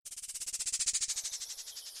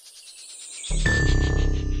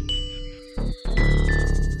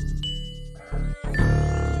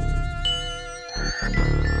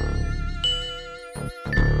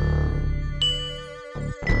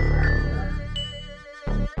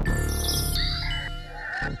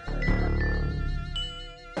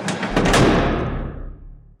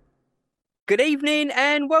Good evening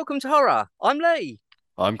and welcome to Horror. I'm Lee.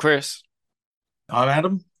 I'm Chris. I'm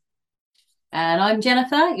Adam. And I'm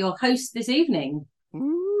Jennifer, your host this evening.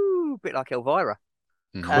 Ooh, a bit like Elvira.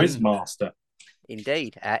 Quizmaster.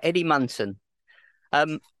 Indeed, Eddie Munson.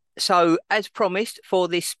 So, as promised, for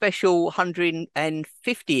this special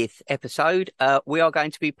 150th episode, we are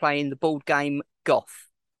going to be playing the board game Goth.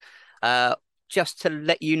 Just to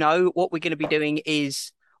let you know, what we're going to be doing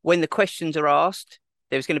is when the questions are asked,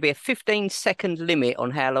 there's going to be a 15-second limit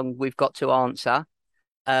on how long we've got to answer.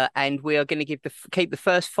 And we are going to keep the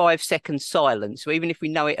first 5 seconds silent. So even if we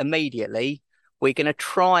know it immediately, we're going to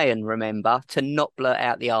try and remember to not blurt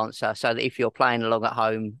out the answer so that if you're playing along at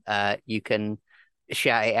home, you can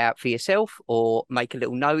shout it out for yourself or make a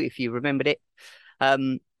little note if you remembered it.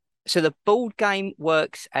 So the board game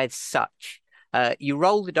works as such. You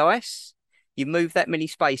roll the dice, you move that many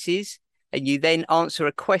spaces, and you then answer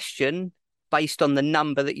a question based on the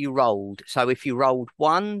number that you rolled. So if you rolled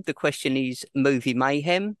 1, the question is movie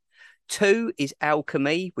mayhem. 2 is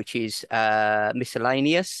alchemy, which is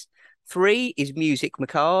miscellaneous. 3 is music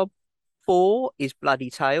macabre. 4 is bloody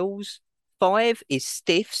tales. 5 is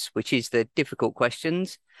stiffs, which is the difficult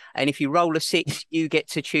questions. And if you roll a 6, you get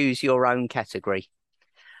to choose your own category.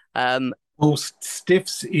 Well,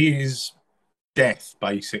 stiffs is death,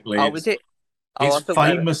 basically. Oh, was it? It's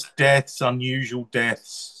famous deaths, unusual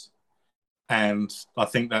deaths. And I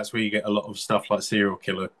think that's where you get a lot of stuff like serial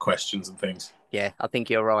killer questions and things. Yeah, I think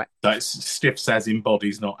you're right. That's stiffs as in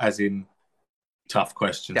bodies, not as in tough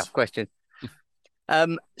questions. Tough question.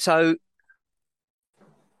 So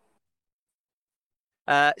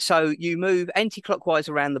you move anti-clockwise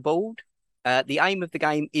around the board. The aim of the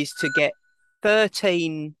game is to get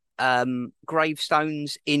 13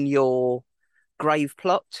 gravestones in your grave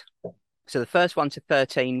plot. So the first one to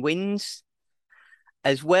 13 wins.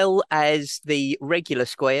 As well as the regular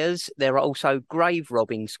squares, there are also grave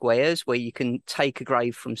robbing squares where you can take a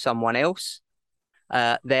grave from someone else.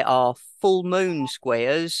 There are full moon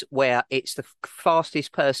squares where it's the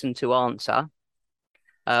fastest person to answer.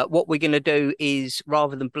 What we're going to do is,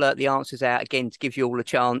 rather than blurt the answers out again to give you all a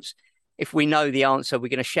chance, if we know the answer, we're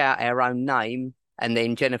going to shout our own name, and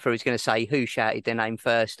then Jennifer is going to say who shouted their name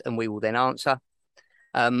first, and we will then answer.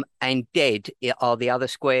 And dead are the other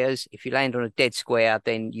squares. If you land on a dead square,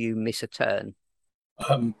 then you miss a turn.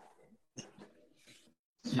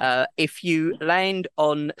 If you land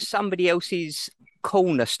on somebody else's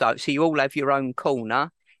cornerstone, so you all have your own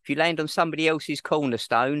corner. If you land on somebody else's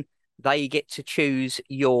cornerstone, they get to choose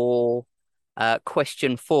your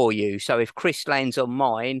question for you. So if Chris lands on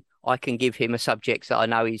mine, I can give him a subject that I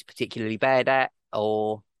know he's particularly bad at,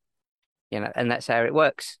 or, and that's how it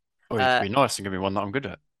works. Or you could be nice and give me one that I'm good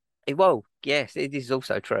at. Well, yes, it is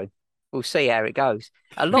also true. We'll see how it goes.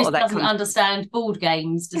 A lot Chris of that doesn't understand board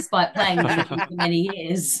games despite playing them for many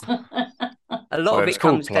years. A lot of it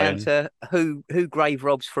comes down to who grave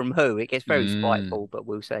robs from who. It gets very spiteful, but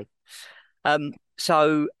we'll see.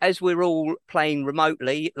 So as we're all playing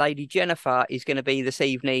remotely, Lady Jennifer is going to be this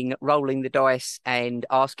evening rolling the dice and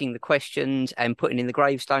asking the questions and putting in the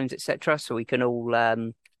gravestones, etc. So we can all,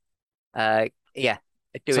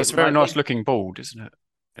 do so it's a very nice looking board, isn't it?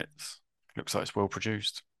 It looks like it's well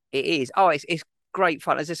produced. It is. Oh, it's great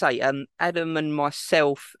fun. As I say, Adam and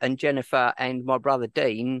myself and Jennifer and my brother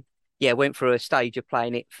Dean, went through a stage of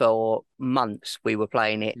playing it for months. We were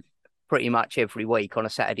playing it pretty much every week on a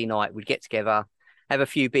Saturday night. We'd get together, have a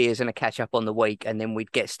few beers and a catch up on the week, and then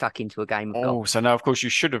we'd get stuck into a game of golf. So now, of course, you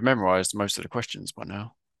should have memorized most of the questions by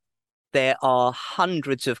now. There are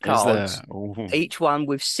hundreds of cards, each one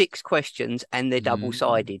with 6 questions, and they're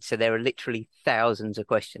double-sided. So there are literally thousands of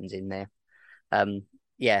questions in there. And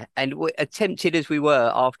we, attempted as we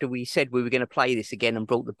were after we said we were going to play this again and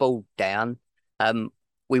brought the board down,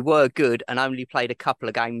 we were good and only played a couple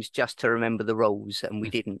of games just to remember the rules, and we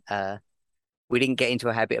didn't get into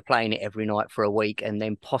a habit of playing it every night for a week and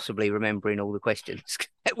then possibly remembering all the questions.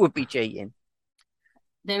 It would be cheating.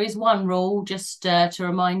 There is one rule, just to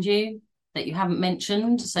remind you, that you haven't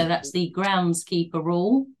mentioned. So that's the groundskeeper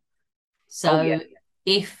rule. So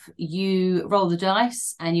if you roll the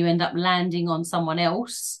dice and you end up landing on someone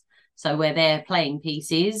else, so where they're playing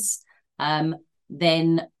pieces,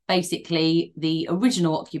 then basically the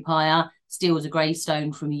original occupier steals a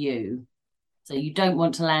gravestone from you. So you don't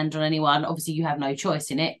want to land on anyone. Obviously, you have no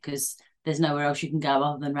choice in it because there's nowhere else you can go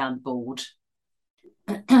other than around the board.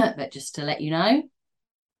 But just to let you know.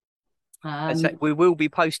 We will be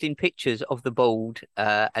posting pictures of the board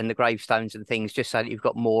and the gravestones and things, just so that you've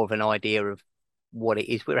got more of an idea of what it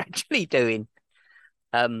is we're actually doing.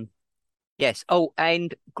 Yes. Oh,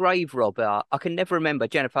 and grave robber. I can never remember,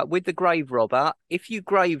 Jennifer, with the grave robber, if you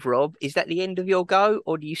grave rob, is that the end of your go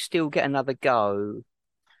or do you still get another go?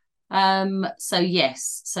 So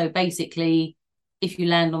yes. So basically, if you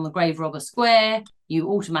land on the grave robber square, you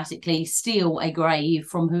automatically steal a grave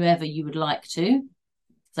from whoever you would like to.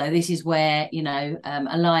 So this is where,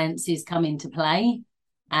 alliances come into play.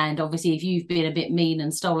 And obviously, if you've been a bit mean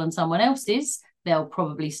and stolen someone else's, they'll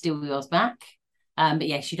probably steal yours back. But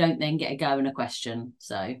yes, you don't then get a go and a question.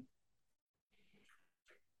 So,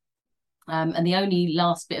 and the only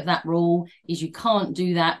last bit of that rule is you can't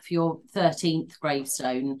do that for your 13th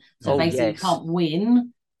gravestone. So basically, you can't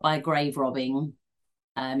win by grave robbing.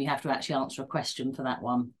 You have to actually answer a question for that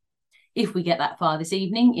one. If we get that far this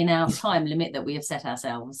evening in our time limit that we have set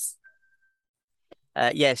ourselves.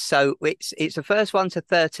 Yes, so it's the first one to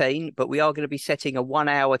 13, but we are going to be setting a 1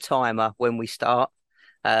 hour timer when we start.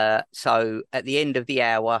 So at the end of the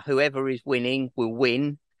hour, whoever is winning will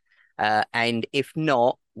win. And if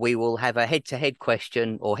not, we will have a head-to-head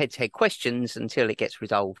question or head-to-head questions until it gets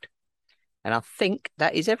resolved. And I think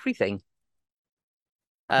that is everything.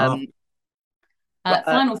 Final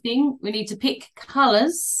thing, we need to pick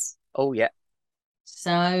colours. Oh, yeah.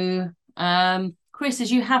 So, Chris,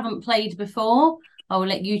 as you haven't played before, I will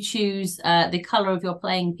let you choose the colour of your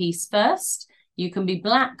playing piece first. You can be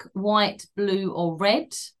black, white, blue, or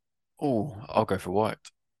red. Oh, I'll go for white.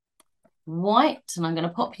 White, and I'm going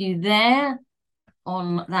to pop you there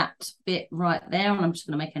on that bit right there. And I'm just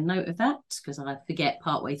going to make a note of that because I forget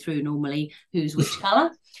partway through normally who's which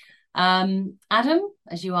colour. Adam,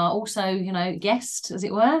 as you are also, guest, as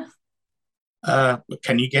it were.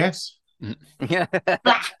 Can you guess?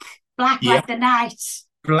 Black like the night.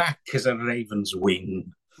 Black as a raven's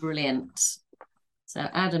wing. Brilliant. So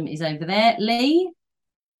Adam is over there. Lee?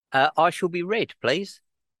 I shall be red, please.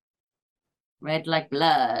 Red like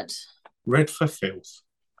blood. Red for filth.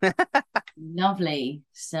 Lovely.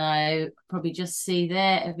 So probably just see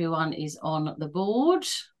there, everyone is on the board.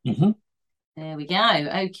 Mm-hmm. There we go.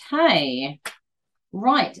 Okay.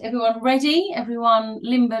 Right. Everyone ready? Everyone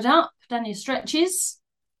limbered up? Done your stretches?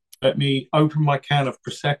 Let me open my can of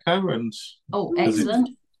Prosecco and... Oh,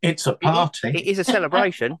 excellent. It's a party. It is a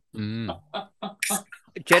celebration.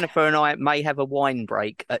 Jennifer and I may have a wine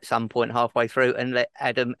break at some point halfway through and let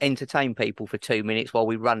Adam entertain people for 2 minutes while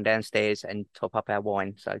we run downstairs and top up our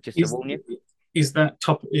wine. So just to warn you. Is that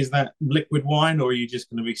liquid wine, or are you just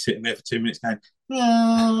going to be sitting there for 2 minutes going?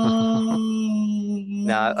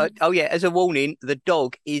 No. Oh yeah. As a warning, the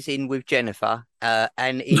dog is in with Jennifer,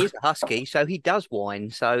 and he is a husky, so he does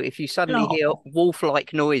whine. So if you suddenly hear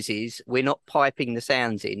wolf-like noises, we're not piping the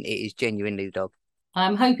sounds in. It is genuinely the dog.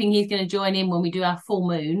 I'm hoping he's going to join in when we do our full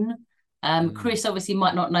moon. Chris obviously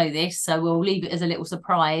might not know this, so we'll leave it as a little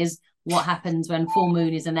surprise what happens when full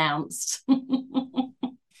moon is announced.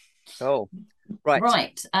 Oh.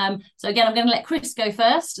 Right. So again, I'm going to let Chris go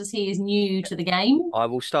first as he is new to the game. I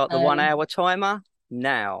will start the 1 hour timer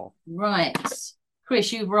now. Right.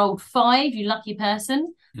 Chris, you've rolled 5, you lucky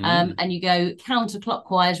person. And you go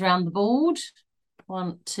counterclockwise around the board.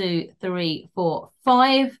 1, 2, 3, 4,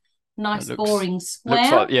 5. Nice boring square.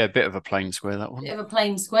 Looks like, a bit of a plain square, that one. Bit of a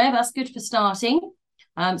plain square, but that's good for starting.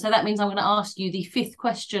 So that means I'm going to ask you the 5th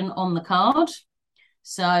question on the card.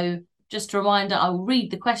 So just a reminder, I will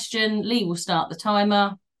read the question. Lee will start the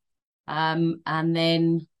timer and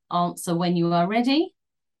then answer when you are ready.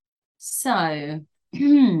 So,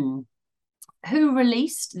 who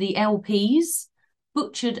released the LPs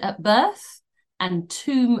Butchered at Birth and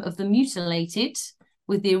Tomb of the Mutilated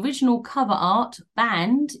with the original cover art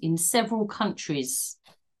banned in several countries?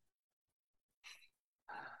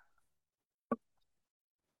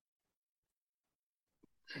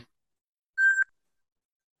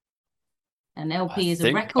 An LP is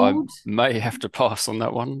a record. I may have to pass on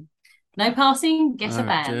that one. No passing? Guess a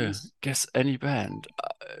band. Dear. Guess any band.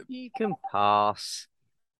 You can pass.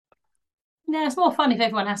 No, it's more fun if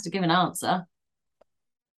everyone has to give an answer.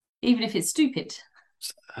 Even if it's stupid.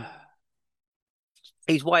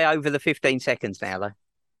 He's way over the 15 seconds now, though.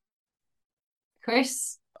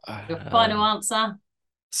 Chris, your final answer?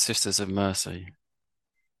 Sisters of Mercy.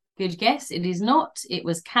 Good guess. It is not. It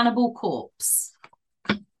was Cannibal Corpse.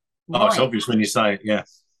 Oh, it's obvious when you say it, yeah.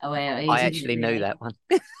 Oh, well, I actually knew that one.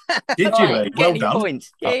 Did you? Right. Well done.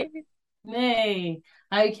 Points. Yeah. Me.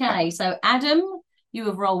 Okay, so Adam, you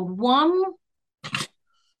have rolled 1.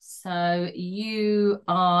 So you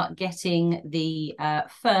are getting the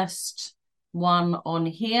first one on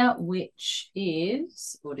here, which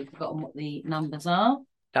is... I've already forgotten what the numbers are.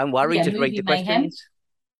 Don't worry, just read the questions.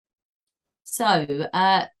 So,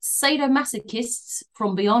 sadomasochists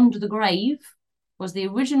from beyond the grave was the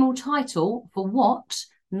original title for what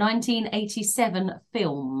 1987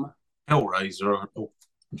 film? Hellraiser.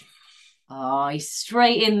 Oh, he's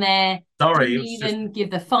straight in there. Sorry, didn't even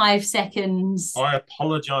give the 5 seconds. I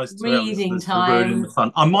apologise to breathing time. The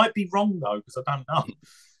fun. I might be wrong though, because I don't know.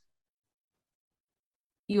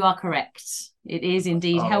 You are correct. It is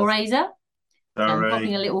indeed Hellraiser. So I'm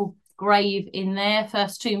popping a little grave in there.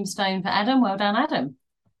 First tombstone for Adam. Well done, Adam.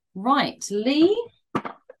 Right, Lee,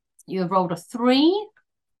 you have rolled a 3.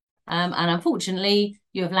 And unfortunately,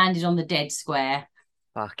 you have landed on the dead square.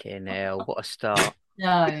 Fucking hell, what a start.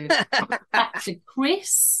 So, back to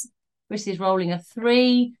Chris. Chris is rolling a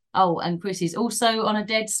 3. Oh, and Chris is also on a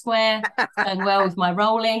dead square. Going well with my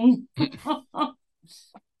rolling.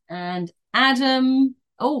 And Adam.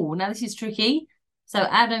 Oh, now this is tricky. So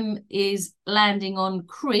Adam is landing on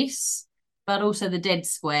Chris, but also the dead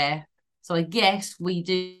square. So I guess we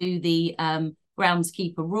do the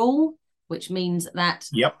groundskeeper rule, which means that.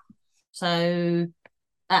 Yep. So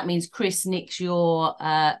that means Chris nicks your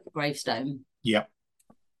gravestone. Yep.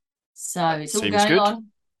 So it's all going on.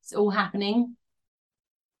 It's all happening.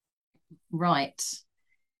 Right.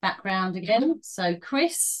 Background again. So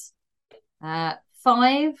Chris, 5.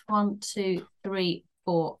 1, 2, 3,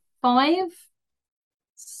 4, 5.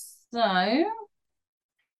 So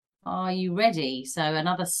are you ready? So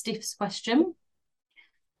another Stiffs question.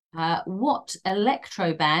 What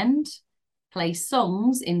electro band plays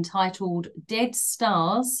songs entitled Dead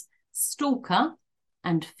Stars, Stalker,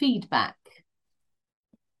 and Feedback?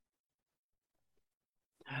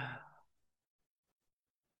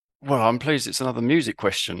 Well, I'm pleased it's another music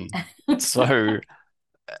question. So,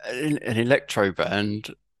 an electro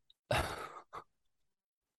band. I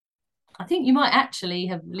think you might actually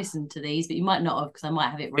have listened to these, but you might not have, because I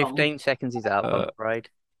might have it wrong. 15 seconds is up, I'm afraid.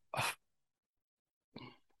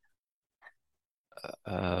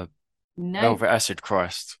 No. Velvet Acid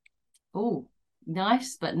Christ. Oh,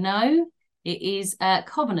 nice, but no. It is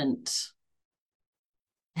Covenant.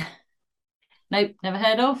 Nope, never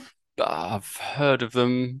heard of. I've heard of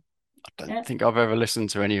them. I don't think I've ever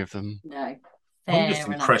listened to any of them. No. I'm just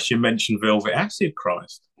impressed you mentioned Velvet Acid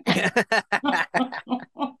Christ.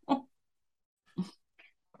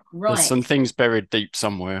 Right. There's some things buried deep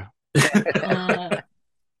somewhere. Okay,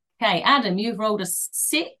 Adam, you've rolled a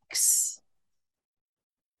 6.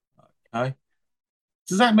 Okay.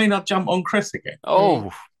 Does that mean I'll jump on Chris again?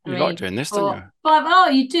 Oh, you like doing this, don't you? 5. Oh,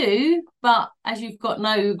 you do, but as you've got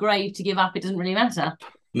no grave to give up, it doesn't really matter.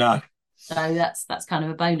 No. So that's kind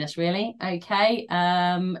of a bonus, really. Okay,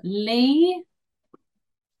 Lee.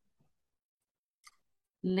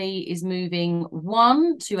 Lee is moving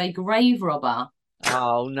 1 to a grave robber.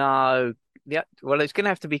 Oh no! Yeah, well, it's going to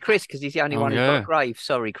have to be Chris because he's the only one who's got a grave.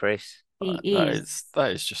 Sorry, Chris. He is.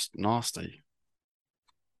 That is just nasty.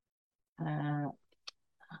 So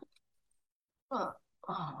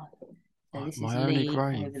this is My Lee only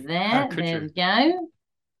grave. over there. There we go.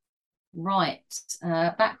 Right.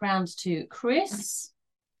 Background to Chris.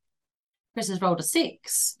 Chris has rolled a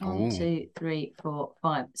 6. 1, 2, 3, 4,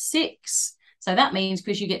 5, 6. So that means,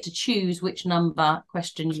 Chris, you get to choose which number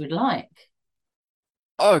question you would like.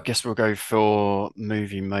 Oh, I guess we'll go for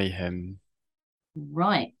Movie Mayhem.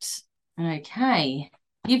 Right. Okay.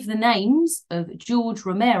 Give the names of George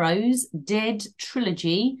Romero's Dead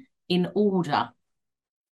trilogy in order.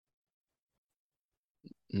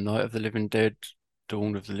 Night of the Living Dead,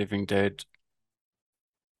 Dawn of the Living Dead.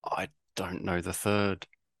 I don't know the third.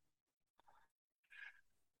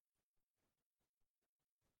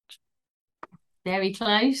 Very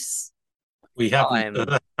close. We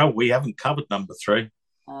haven't covered number 3.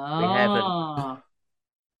 We haven't.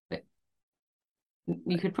 But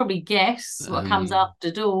you could probably guess what comes after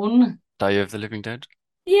Dawn. Day of the Living Dead.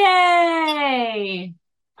 Yay!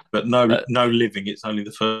 But no living. It's only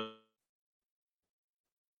the first.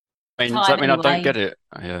 Does that mean I don't get it?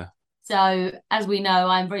 Yeah. So, as we know,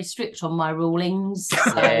 I'm very strict on my rulings.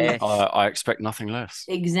 So I expect nothing less.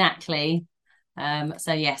 Exactly.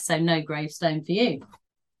 So yes, so no gravestone for you.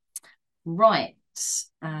 Right.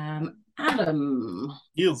 Adam.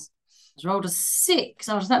 Yes. Has rolled a 6.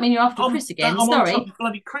 Oh, does that mean you're after Chris again? I'm Sorry. on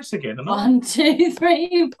bloody Chris again. 1, 2,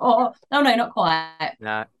 3, 4. No, not quite.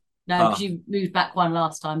 No. No, because you moved back 1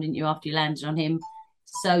 last time, didn't you, after you landed on him?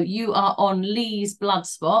 So you are on Lee's blood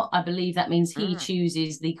spot. I believe that means he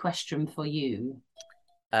chooses the question for you.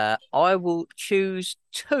 I will choose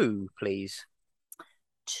 2, please.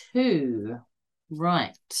 2.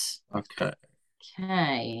 Right. Okay.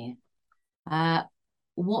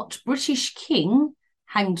 What British king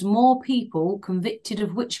hanged more people convicted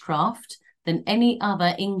of witchcraft than any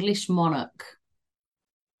other English monarch?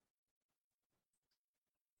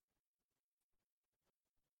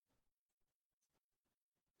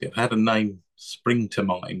 it had a name spring to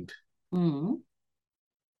mind, Mm.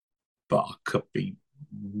 but I could be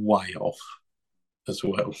way off as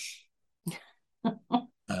well.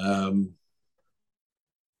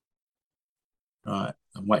 Right,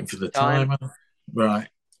 I'm waiting for the Time. timer. Right,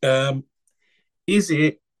 is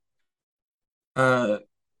it uh,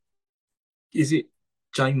 is it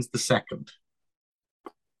James the Second?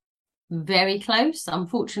 Very close.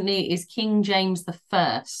 Unfortunately, it is King James the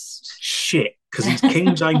First. Shit, because he's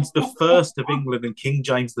King James the First of England and King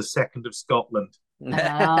James the Second of Scotland.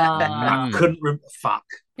 Ah, I couldn't remember. Fuck.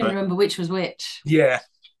 couldn't remember which was which. Yeah.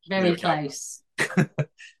 Very There we go. close.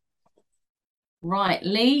 Right,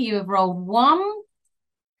 Lee, you have rolled 1.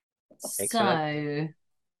 Excellent.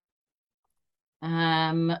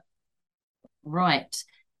 So, right,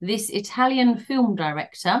 this Italian film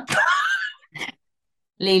director.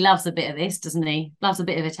 Lee loves a bit of this, doesn't he? Loves a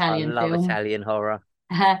bit of I Italian love film. Italian horror.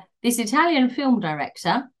 This Italian film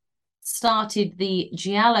director started the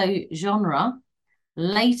giallo genre,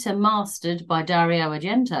 later mastered by Dario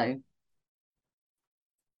Argento.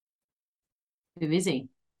 Who is he?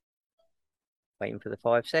 Waiting for the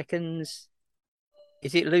 5 seconds.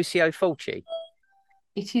 Is it Lucio Fulci?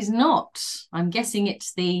 It is not. I'm guessing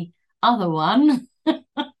it's the other one.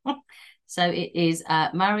 So it is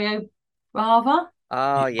Mario Bava.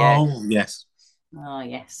 Oh, yeah. Oh, yes. Oh,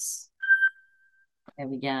 yes. There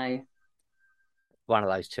we go. One of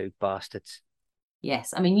those two bastards.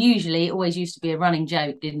 Yes. I mean, usually it always used to be a running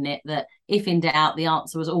joke, didn't it? That if in doubt, the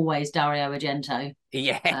answer was always Dario Argento.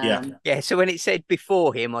 Yeah. Yeah. Yeah. So when it said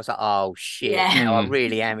before him, I was like, oh, shit. Yeah. Now I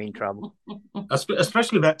really am in trouble.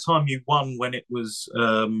 Especially that time you won when it was.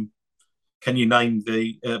 Can you name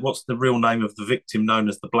what's the real name of the victim known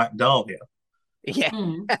as the Black Dahlia? Yeah.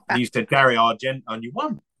 Mm. And you said Gary Argento and you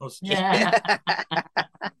won. I was just, Yeah.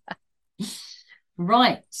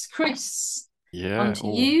 Right, Chris. Yeah. On to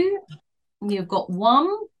you. You've got 1.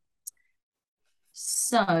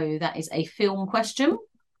 So that is a film question.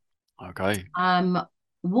 Okay.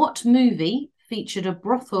 What movie featured a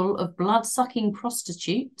brothel of blood-sucking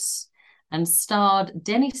prostitutes and starred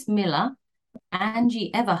Dennis Miller, Angie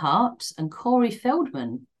Everhart, and Corey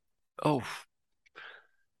Feldman? Oh,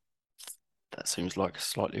 that seems like a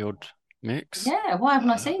slightly odd mix. Yeah, why haven't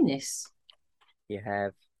I seen this? You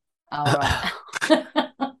have All right.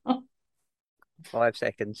 5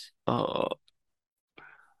 seconds. Oh,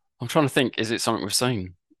 I'm trying to think. Is it something we've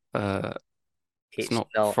seen? It's not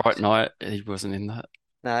Fright Night. He wasn't in that.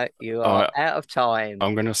 No, you are out of time.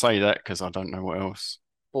 I'm going to say that because I don't know what else.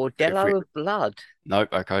 Bordello of Blood. Nope.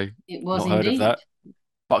 Okay. It was not heard of indeed. that.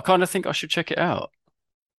 But I kind of think I should check it out.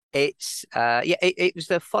 It's it was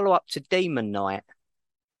the follow-up to Demon Night.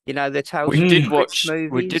 You know, the Tales We from did the watch. Crypt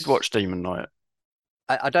movies. We did watch Demon Night.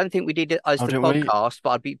 I don't think we did it as the didn't we? podcast,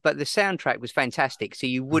 but the soundtrack was fantastic. So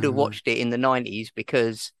you would have watched it in the 90s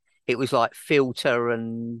because it was like Filter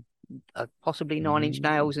and possibly Nine Inch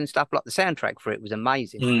Nails and stuff. Like the soundtrack for it was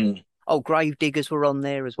amazing. Oh, Grave Diggers were on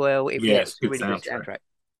there as well. It was a really good soundtrack.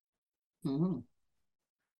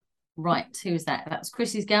 Right, who's that? That's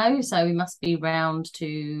Chris's go. So we must be round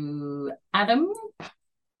to Adam.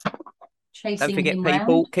 Chasing Don't forget, him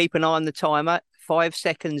people, round. keep an eye on the timer. 5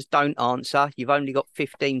 seconds, don't answer. You've only got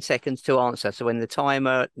 15 seconds to answer. So when the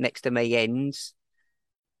timer next to me ends,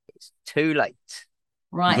 it's too late.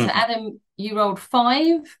 Right, so Adam, you rolled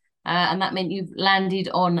 5, and that meant you've landed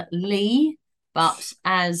on Lee. But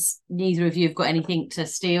as neither of you have got anything to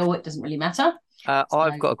steal, it doesn't really matter.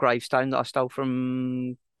 I've got a gravestone that I stole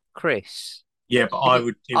from Chris. Yeah, but I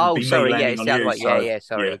would. Sorry, yeah, it's the other way.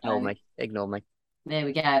 Sorry, ignore me. There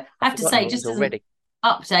we go. I have to say, just as an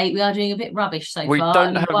update, we are doing a bit rubbish so far. We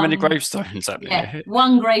don't have many gravestones happening. Yeah,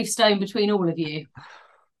 1 gravestone between all of you.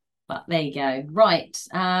 But there you go. Right.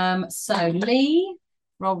 So Lee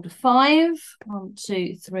rolled a 5. 1,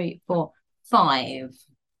 2, 3, 4, 5.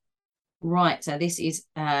 Right. So this is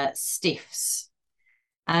stiffs.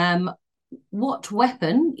 What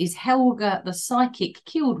weapon is Helga the Psychic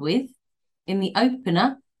killed with in the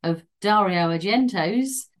opener of Dario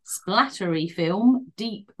Argento's splattery film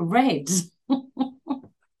Deep Red?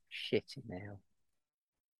 Shit now.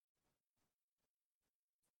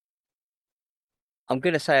 I'm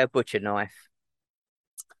going to say a butcher knife.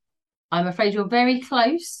 I'm afraid you're very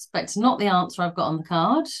close, but it's not the answer I've got on the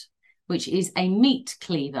card, which is a meat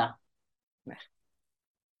cleaver.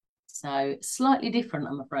 So slightly different,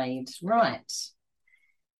 I'm afraid. Right.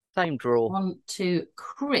 Same draw. 1, 2,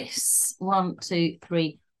 Chris. 1, 2,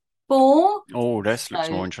 3, 4. Oh, this looks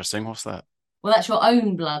more interesting. What's that? Well, that's your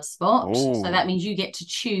own blood spot. Ooh. So that means you get to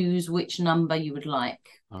choose which number you would like.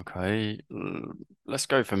 Okay. Let's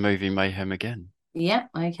go for Movie Mayhem again. Yeah,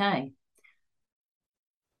 okay.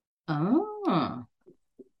 Ah,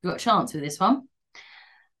 you've got a chance with this one.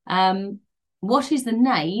 What is the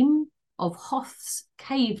name of Hoth's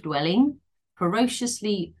cave dwelling,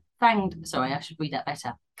 ferociously fanged? Sorry, I should read that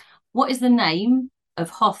better. What is the name of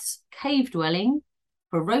Hoth's cave dwelling,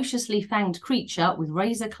 ferociously fanged creature with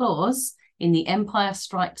razor claws in The Empire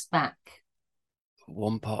Strikes Back?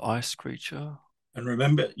 Wampa ice creature. And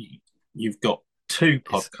remember, you've got 2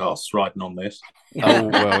 podcasts riding on this. Oh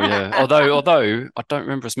well, yeah. Although I don't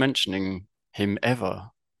remember us mentioning him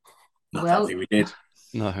ever. No, I Well- don't think we did.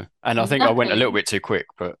 No, and I think I went a little bit too quick,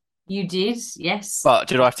 but You did, yes. but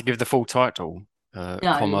did I have to give the full title?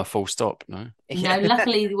 Comma, full stop? No. No,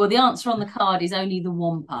 luckily, well, the answer on the card is only the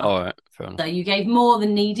Wampa. All right, fair enough. So you gave more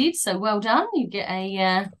than needed. So well done. You get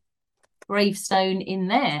a gravestone in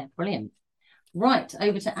there. Brilliant. Right,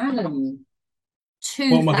 over to Adam. 2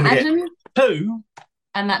 What am for I gonna get? Adam, 2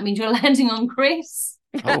 and that means you're landing on Chris.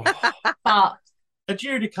 Oh, But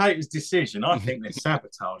adjudicator's decision. I think they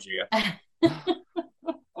sabotage you.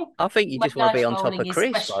 I think you just want to be on top of Rolling is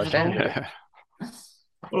Chris. By the sound of it. yeah.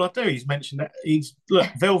 Well, I do. He's mentioned that. Look,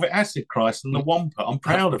 Velvet Acid Christ and the Wampa. I'm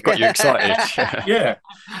proud of Got it. you excited. Yeah.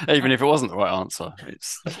 Even if it wasn't the right answer,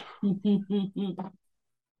 it's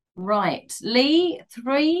Right, Lee,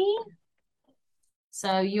 3.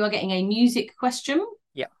 So you are getting a music question.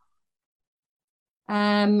 Yeah.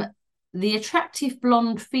 The attractive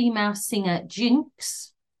blonde female singer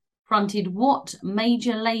Jinx fronted what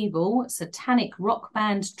major label satanic rock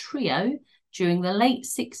band trio during the late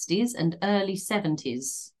 60s and early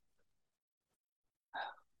 70s?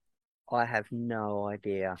 I have no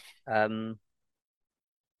idea.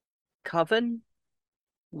 Coven?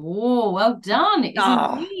 Oh, well done. It is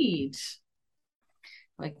Ah. indeed.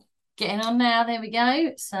 We're getting on now. There we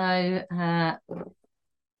go. So,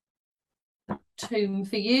 Tomb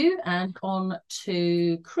for you, and on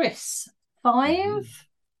to Chris. 5.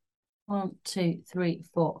 1, 2, 3,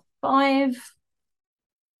 4, 5.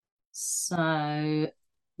 So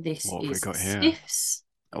this What have we is got here? Stiffs.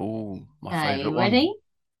 oh my Okay, favourite ready?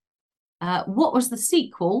 What was the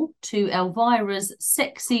sequel to Elvira's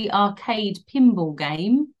sexy arcade pinball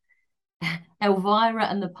game, Elvira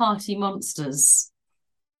and the Party Monsters?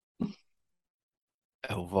 one.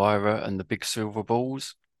 Elvira and the Big Silver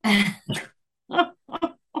Balls.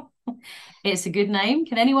 It's a good name.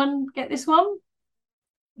 Can anyone get this one?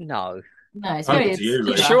 No, No, it's Over very to you,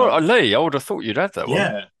 obscure. Lee. Sure, Lee, I would have thought you'd had that one.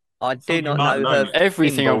 Yeah. I do Thought you not might know know her it.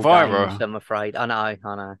 Everything pinball Elvira. games, I'm afraid. I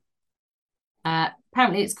know.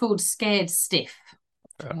 Apparently, it's called Scared Stiff.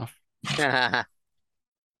 Fair enough.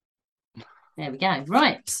 There we go.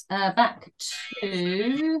 Right, back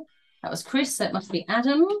to that was Chris. So it must be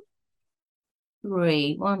Adam.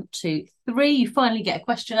 3, 1, 2, 3. You finally get a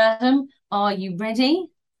question, Adam. Are you ready?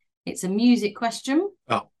 It's a music question.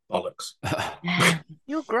 Oh, bollocks.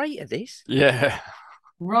 You're great at this. Yeah.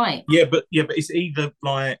 Right. Yeah, but it's either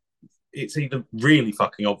really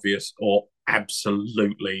fucking obvious or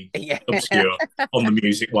absolutely Yeah. obscure on the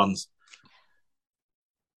music ones.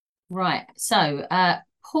 Right. So,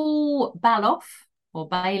 Paul Baloff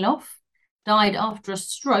died after a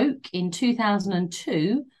stroke in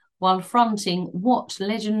 2002 while fronting what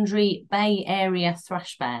legendary Bay Area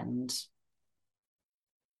thrash band?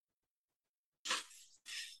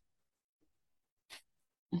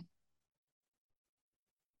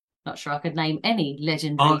 Not sure I could name any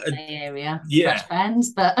legendary Bay Area yeah. thrash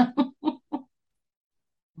bands, but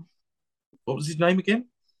What was his name again?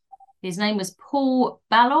 his name was Paul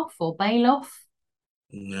Baloff or Baloff,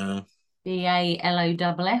 No.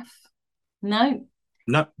 Baloff. No,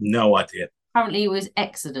 No idea. apparently it was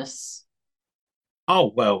Exodus.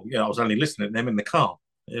 Oh, well, yeah, I was only listening to them in the car,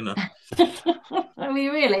 you know. Are we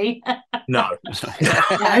really? No.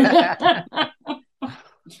 No.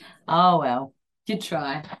 Oh well, good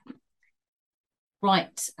try.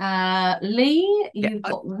 Right, Lee, you've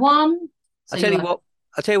got one. So I'll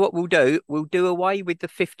tell you what we'll do. We'll do away with the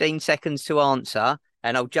 15 seconds to answer,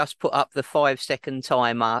 and I'll just put up the 5-second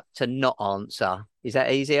timer to not answer. Is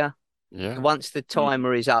that easier? Yeah. Once the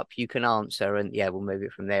timer is up, you can answer, and yeah, we'll move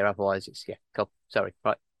it from there. Otherwise, it's cool. Sorry,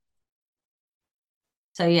 right.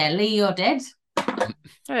 So yeah, Lee, you're dead.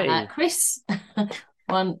 Hey, Chris,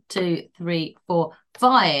 1, 2, 3, 4,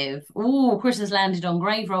 5. Oh, Chris has landed on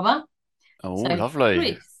Grave Robber. Oh, So, lovely.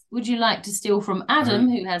 Chris, would you like to steal from Adam,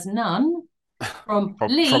 who has none, from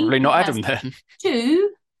Lee, Probably who not has Adam then.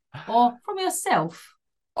 2, or from yourself?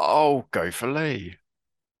 Oh, go for Lee.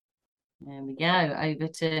 There we go. Over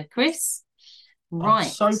to Chris. I'm Right.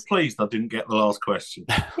 so pleased I didn't get the last question.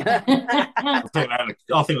 I think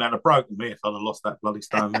that'd have broken me if I'd have lost that bloody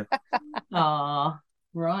stone there. Ah,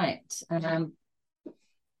 right.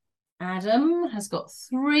 Adam has got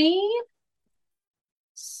 3.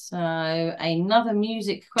 So another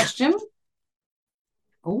music question.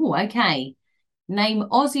 Oh, okay. Name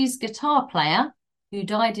Ozzy's guitar player who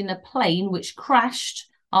died in a plane which crashed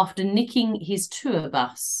after nicking his tour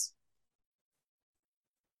bus.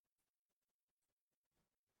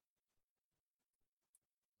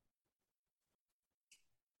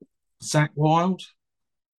 Zakk Wylde?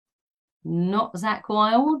 Not Zakk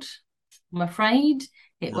Wylde, I'm afraid.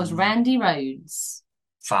 It was Randy Rhoads.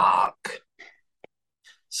 Fuck.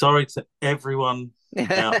 Sorry to everyone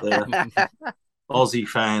out there, Aussie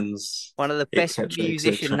fans. One of the best etc.,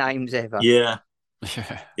 musician etc. names ever. Yeah,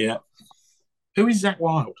 Yeah. yeah. Who is Zakk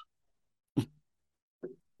Wylde?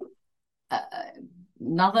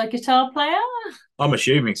 Another guitar player? I'm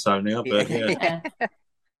assuming so now, but yeah. Yeah.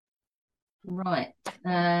 Right.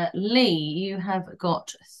 Lee, you have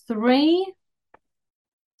got 3.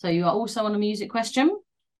 So you are also on a music question.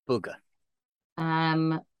 Booger.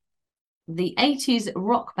 The 80s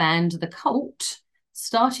rock band The Cult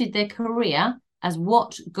started their career as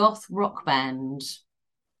what goth rock band?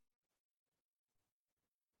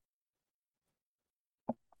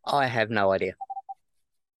 I have no idea.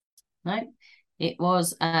 No, it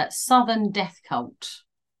was Southern Death Cult.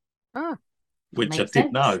 Ah, Which I Makes did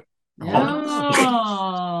sense. know.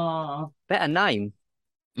 Oh. better name.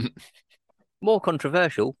 More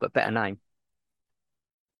controversial, but better name.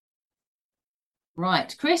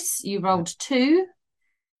 Right, Chris, you rolled 2.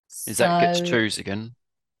 Is that get to choose again?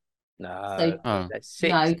 No, Oh. that's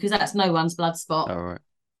 6. No, because that's no one's blood spot. Oh, right.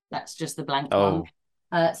 That's just the blank Oh.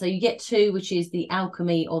 one. So you get 2, which is the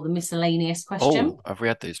alchemy or the miscellaneous question. Oh, have we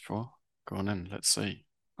had these before? Go on in, let's see.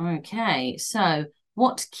 Okay, so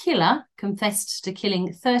what killer confessed to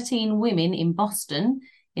killing 13 women in Boston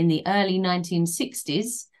in the early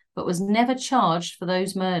 1960s, but was never charged for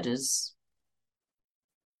those murders?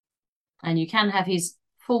 And you can have his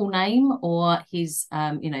full name or his,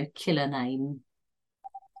 killer name.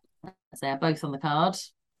 They're both on the card.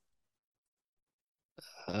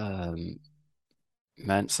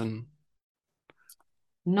 Manson.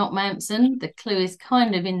 Not Manson. The clue is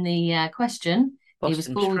kind of in the question. He was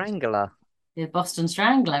Boston called Strangler. the Boston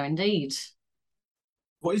Strangler, indeed.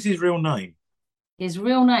 What is his real name? His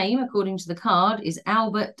real name, according to the card, is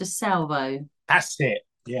Albert DeSalvo. That's it.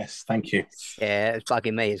 Yes, thank you. Yeah, it's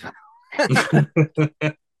bugging me as well.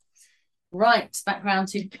 Right, back round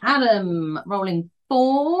to Adam. Rolling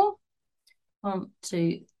 4. 1,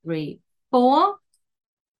 2, 3, 4.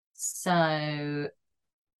 So,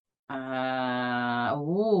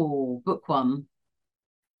 book 1.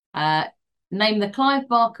 Name the Clive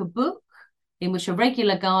Barker book in which a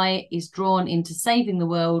regular guy is drawn into saving the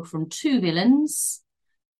world from 2 villains,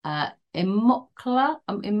 Immocolata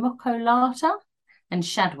and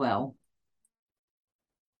Shadwell.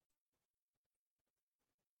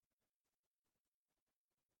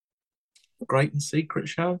 Great and Secret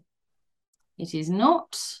Show? It is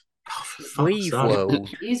not. Oh, for fuck's Weave sake. World. It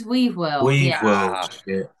is Weave World. Weave Yeah. World.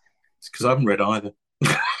 Yeah. It's because I haven't read either.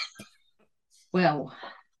 Well,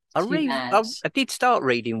 I bad. did start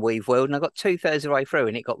reading Weave World and I got 2/3 of the way through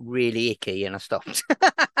and it got really icky and I stopped.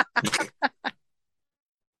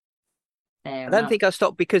 I don't think I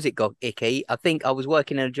stopped because it got icky. I think I was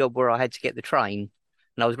working in a job where I had to get the train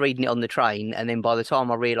and I was reading it on the train. And then by the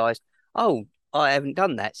time I realised, oh, I haven't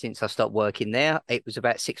done that since I stopped working there. It was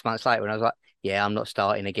about 6 months later and I was like, yeah, I'm not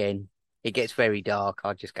starting again. It gets very dark.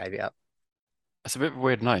 I just gave it up. That's a bit of a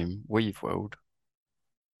weird name, Weave World.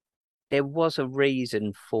 There was a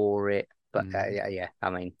reason for it, but yeah. I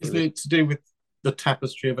mean, Isn't it to do with the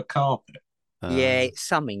tapestry of a carpet? Yeah, it's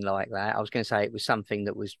something like that. I was going to say it was something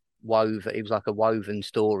that was woven. It was like a woven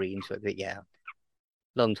story into it, but yeah,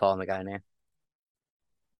 long time ago now.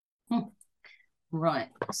 Right.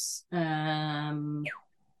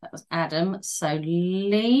 That was Adam. So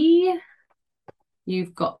Lee,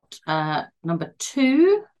 you've got number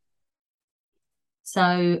 2.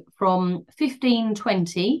 So from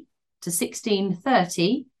 1520 to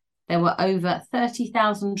 1630, there were over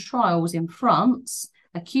 30,000 trials in France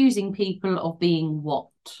accusing people of being what?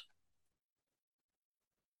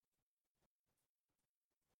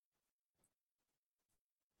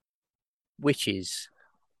 Witches.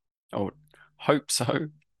 Oh, hope so.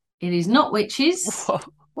 It is not witches.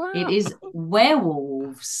 Wow. It is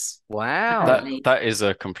werewolves. Wow. That is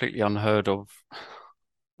a completely unheard of.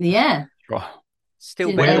 Yeah.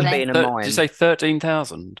 Still better than being a mime. Did you say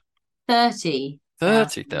 13,000? 30.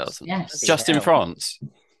 30,000? Yes. Just in France?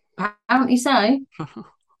 Apparently so. I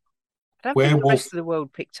don't think the rest of the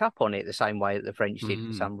world picked up on it the same way that the French did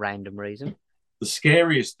for some random reason. The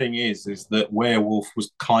scariest thing is that werewolf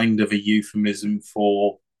was kind of a euphemism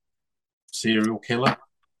for serial killer,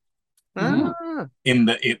 Ah, in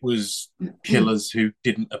that it was killers who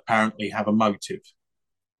didn't apparently have a motive.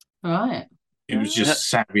 Right. It was just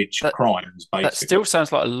savage that- crimes, basically. That still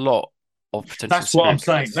sounds like a lot of potential. That's what I'm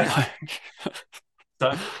serial saying. killers.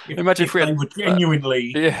 So Imagine if we they had were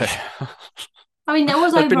genuinely. yeah. I mean, there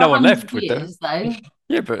was There'd over be no one 100 left, would there? years, though.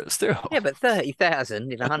 Yeah, but still. yeah, but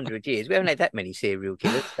 30,000 in 100 years. We haven't had that many serial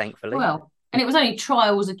killers, thankfully. Well, and it was only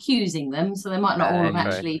trials accusing them, so they might not all have True,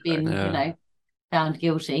 actually true. been, Yeah. found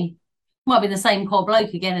guilty. Might have been the same poor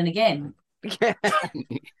bloke again and again.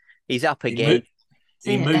 He's up He, again.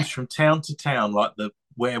 he Yeah. moves from town to town like the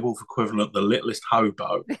werewolf equivalent, the littlest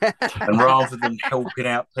hobo. And rather than helping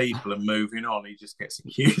out people and moving on, he just gets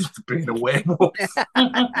accused of being a werewolf.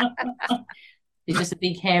 He's just a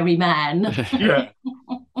big hairy man. Yeah.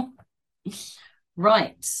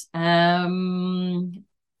 Right.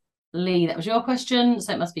 Lee, that was your question.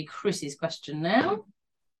 So it must be Chris's question now.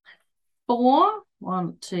 4.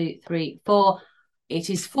 1, 2, 3, 4. It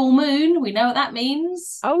is full moon. We know what that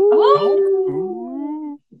means.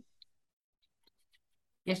 Oh,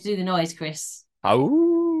 You have to do the noise, Chris.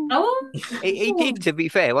 Oh. Oh. he did, to be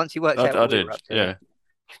fair, once he worked out I what we did. were up to. Yeah.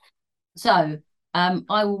 So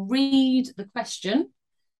I will read the question.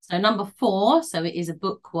 So number 4, so it is a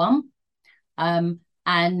book one.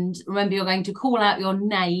 And remember, you're going to call out your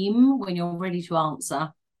name when you're ready to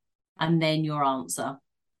answer, and then your answer.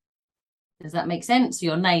 Does that make sense?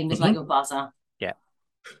 Your name is like your buzzer. Yeah.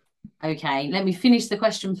 Okay, let me finish the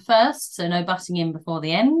question first, so no butting in before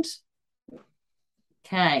the end.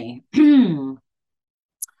 Okay.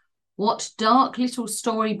 What dark little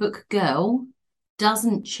storybook girl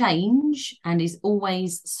doesn't change and is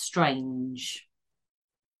always strange?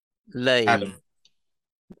 Lee. Adam.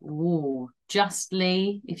 Ooh, just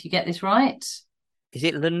Lee, if you get this right. Is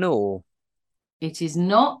it Lenore? It is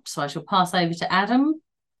not, so I shall pass over to Adam.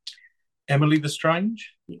 Emily the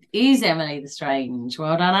Strange? It is Emily the Strange.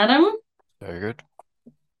 Well done, Adam. Very good.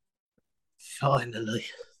 Finally.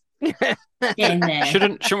 Get in there.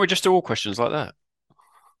 Shouldn't we just do all questions like that?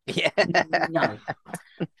 Yeah. No.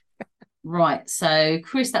 Right, so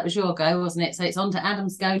Chris, that was your go, wasn't it? So it's on to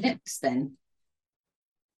Adam's go next then.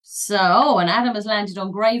 So, and Adam has landed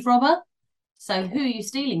on Grave Robber. So who are you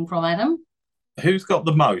stealing from, Adam? Who's got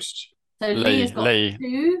the most? So Lee, Lee has got Lee.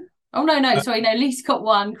 2. Oh, no, sorry, no, Lee's got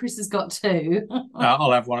 1, Chris has got 2.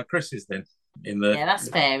 I'll have one of Chris's then. In the Yeah, that's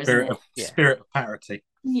fair, isn't spirit it? of, spirit of parity.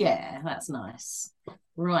 Yeah, that's nice.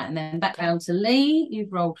 Right, and then back down to Lee.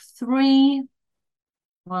 You've rolled 3.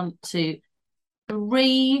 1, 2,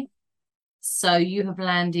 3. So you have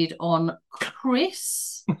landed on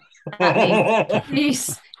Chris. That means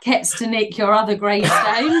Chris gets to nick your other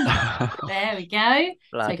gravestone. There we go.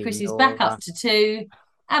 Bloody So Chris is Nora. back up to 2.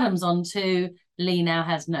 Adam's on 2. Lee now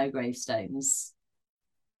has no gravestones.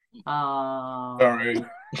 Sorry.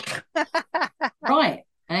 Right.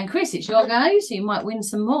 And Chris, it's your go, so you might win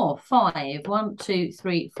some more. 5. 1, 2,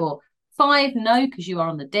 3, 4, 5. No, because you are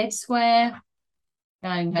on the dead square.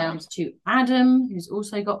 Going down to Adam, who's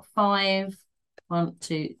also got 5. 1,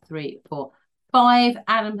 2, 3, 4, 5.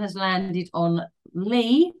 Adam has landed on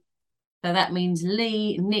Lee. So that means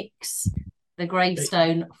Lee nicks the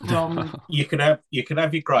gravestone from. You can have your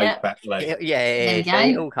grave Yeah. back later. Yeah, There we see, go.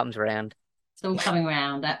 it all comes around. It's all coming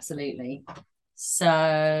round, absolutely.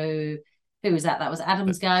 So who was that? That was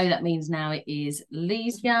Adam's go. That means now it is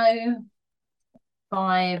Lee's go.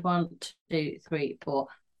 5. 1, 2, 3, 4,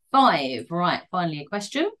 5. Right, finally a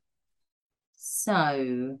question.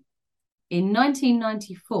 So in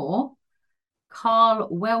 1994, Carl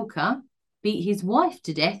Welker beat his wife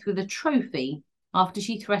to death with a trophy after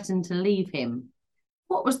she threatened to leave him.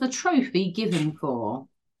 What was the trophy given for?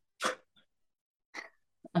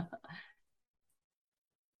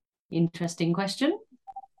 Interesting question.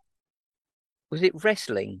 Was it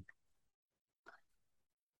wrestling?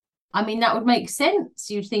 I mean, that would make sense.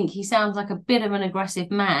 You'd think he sounds like a bit of an aggressive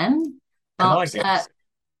man. Can I But guess?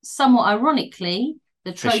 somewhat ironically,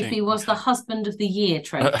 the trophy Fishing. was the Husband of the Year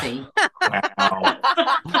trophy. Wow.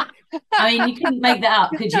 I mean, you couldn't make that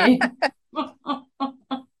up, could you?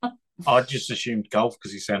 I just assumed golf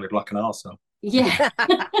because he sounded like an arsehole. Yeah.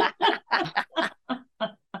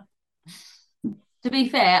 To be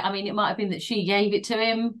fair, I mean, it might have been that she gave it to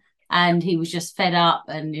him and he was just fed up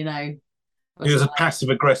and, It was a passive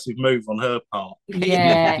aggressive move on her part.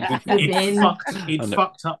 Yeah, it could have been. He'd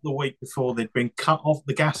fucked up the week before. They'd been cut off.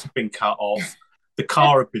 The gas had been cut off. The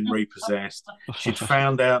car had been repossessed. She'd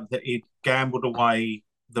found out that he'd gambled away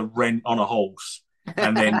the rent on a horse,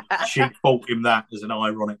 and then she bought him that as an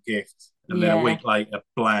ironic gift. And then a week later,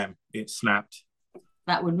 blam! It snapped.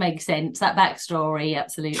 That would make sense. That backstory,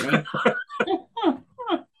 absolutely.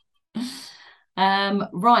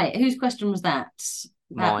 Right, whose question was that?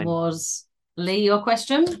 That Mine. was Lee, your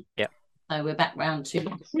question? Yep. So we're back round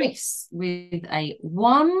to Chris with a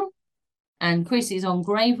 1. And Chris is on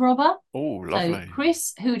Grave Robber. Oh, lovely. So,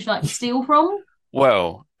 Chris, who would you like to steal from?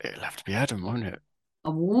 Well, it'll have to be Adam, won't it?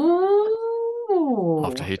 Ooh.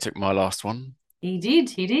 After he took my last one. He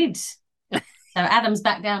did. So Adam's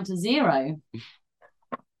back down to 0.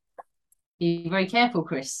 Be very careful,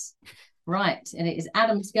 Chris. Right, and it is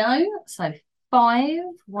Adam's go. So 5,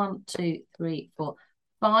 1, 2, 3, 4,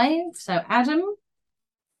 5. So Adam,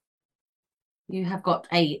 you have got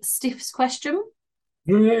a Stiffs question.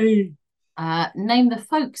 Yay! Name the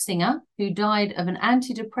folk singer who died of an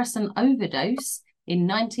antidepressant overdose in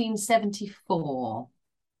 1974.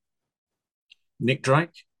 Nick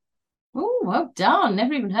Drake. Oh, well done.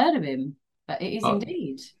 Never even heard of him, but it is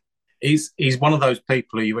indeed. He's one of those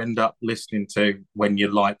people who you end up listening to when you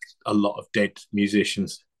like a lot of dead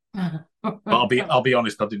musicians. But I'll be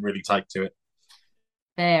honest, I didn't really take to it.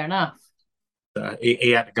 Fair enough.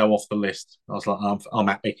 He had to go off the list. I was like, I'm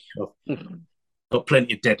happy. Got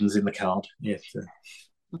plenty of dead ones in the card. Yes.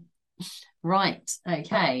 Right.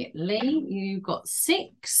 Okay. Lee, you got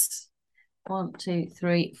 6. 1, 2,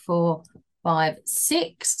 3, 4, 5,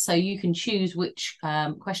 6. So you can choose which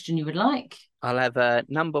question you would like. I'll have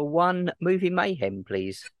number 1, Movie Mayhem,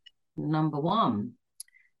 please. Number 1.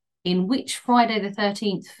 In which Friday the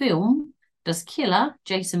 13th film does killer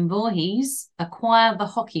Jason Voorhees acquire the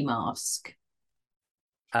hockey mask?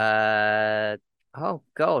 Oh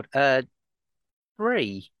God.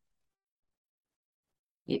 3.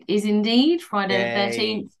 It is indeed Friday Yay. the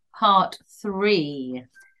 13th, part 3.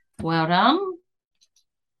 Well done.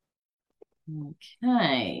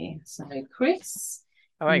 Okay, so Chris.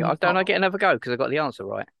 Oh, hang on. Don't I get another go because I got the answer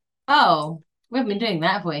right? Oh, we haven't been doing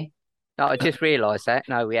that, have we? No, I just realised that.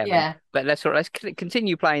 No, we haven't. Yeah. But let's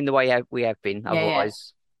continue playing the way we have been.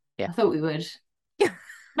 Otherwise, I thought we would.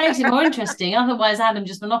 Makes it more interesting. Otherwise, Adam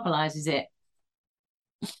just monopolises it.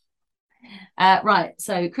 Right,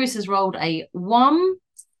 so Chris has rolled a 1.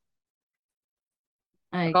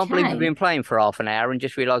 Okay. I can't believe we've been playing for half an hour and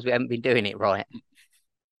just realised we haven't been doing it right.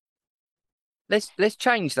 Let's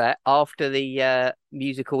change that after the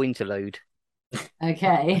musical interlude.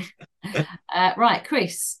 Okay. Right,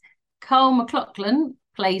 Chris. Carl McLaughlin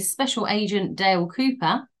plays Special Agent Dale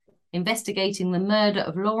Cooper, investigating the murder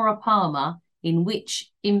of Laura Palmer in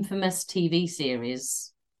which infamous TV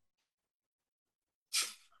series?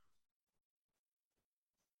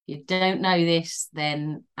 If you don't know this,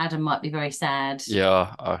 then Adam might be very sad.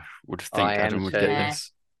 Yeah, I would think Adam would get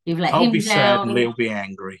this. You've let I'll him be down. sad and Lee'll be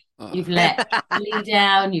angry. You've let Lee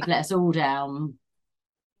down. You've let us all down.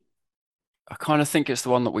 I kind of think it's the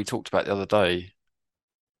one that we talked about the other day.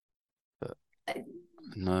 But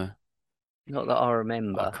no. Not that I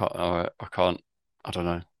remember. I can't. I don't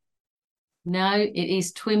know. No, it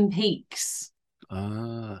is Twin Peaks.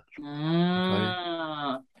 Okay.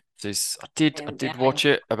 I did watch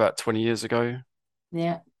it about 20 years ago.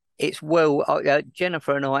 Yeah. It's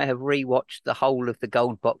Jennifer and I have rewatched the whole of the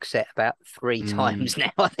Gold Box set about 3 times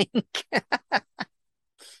now, I think.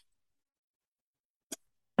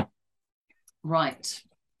 Right.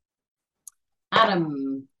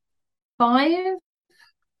 Adam, 5.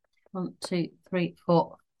 1, 2, 3,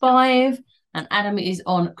 4, 5. And Adam is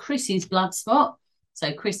on Chris's blood spot.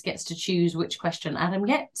 So Chris gets to choose which question Adam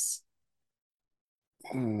gets.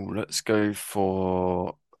 Ooh, let's go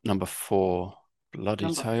for number 4.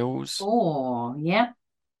 Bloody Tales. 4, yeah.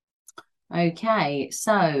 Okay,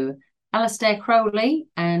 so Alistair Crowley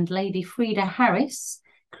and Lady Frida Harris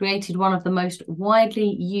created one of the most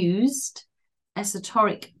widely used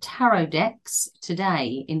esoteric tarot decks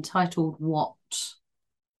today, entitled what?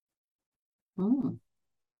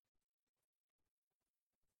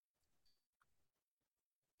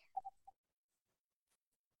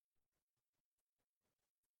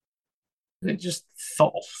 It just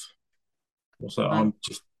Thoth. So I'm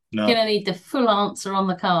just no. You're gonna need the full answer on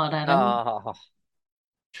the card, Adam.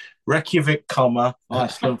 Reykjavik,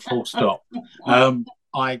 Iceland, full stop.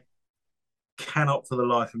 I cannot for the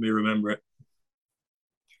life of me remember it.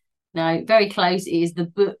 No, very close. It is the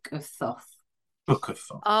Book of Thoth. Book of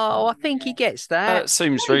Thoth. Oh, I think he gets that. That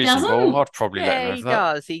seems No, he reasonable. doesn't. I'd probably let him have he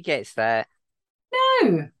that. does. He gets that.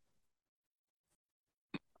 No.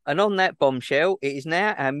 And on that bombshell, it is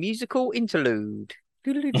now a musical interlude.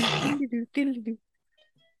 Or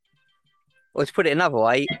to put it another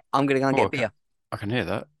way, I'm going to go and get a beer. I can hear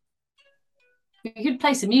that. You could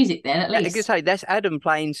play some music then, at I least. could say that's Adam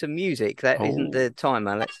playing some music. That isn't the time,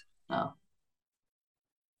 Alex. Oh.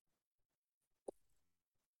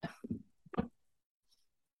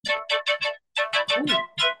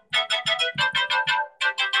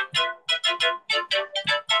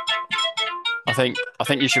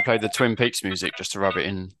 think you should play the Twin Peaks music just to rub it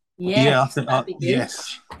in. Yeah, I think that'd be good.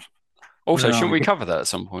 yes. Also, Yeah. shouldn't we cover that at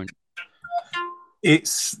some point? It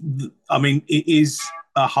is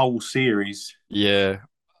a whole series Yeah,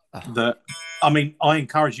 that, I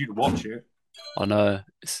encourage you to watch it. I know.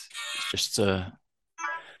 It's just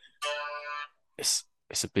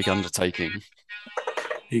it's a big undertaking.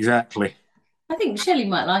 Exactly. I think Shelley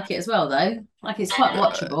might like it as well, though. Like, it's quite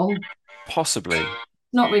watchable. Possibly.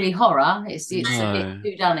 Not really horror. It's a No.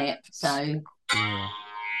 bit whodunit, so Yeah.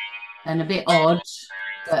 and a bit odd,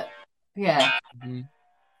 but yeah, Mhm.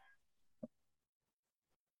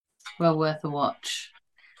 well worth a watch.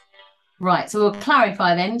 Right, so we'll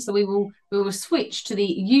clarify then. So we will switch to the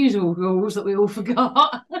usual rules that we all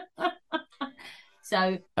forgot.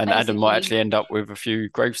 So And Adam might basically, actually end up with a few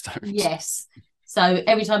gravestones. yes. So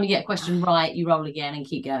every time you get a question right, you roll again and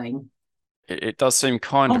keep going. It does seem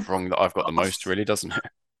kind of wrong that I've got the most, really, doesn't it?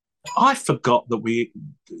 I forgot that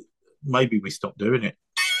maybe we stopped doing it.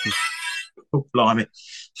 Oh, blimey.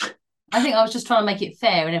 I think I was just trying to make it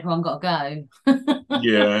fair and everyone got a go.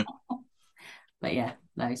 Yeah. But yeah,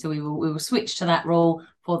 no. So we will switch to that rule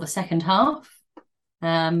for the second half.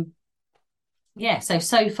 Yeah.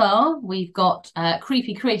 So far we've got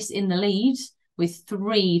Creepy Chris in the lead with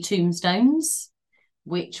 3 tombstones,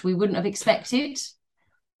 which we wouldn't have expected.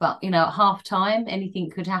 But at half time, anything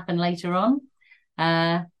could happen later on.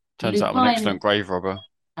 Turns out I'm an excellent grave robber.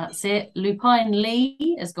 That's it. Lupine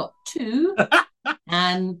Lee has got 2,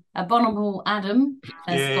 and Abominable Adam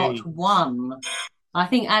has got 1. I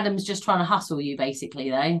think Adam's just trying to hustle you, basically,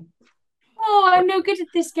 though. Oh, I'm no good at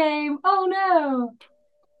this game. Oh, no.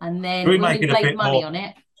 And then We're we'll making a inflate bit money more on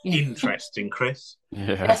it. interesting, Chris.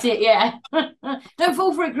 Yeah. That's it, yeah. Don't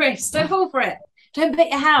fall for it, Chris. Don't fall for it. Don't bet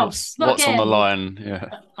your house. What's on the again. line? Yeah.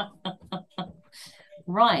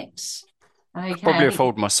 Right. Okay. Probably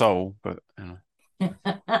afford my soul, but We've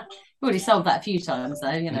already sold that a few times,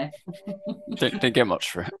 though, didn't get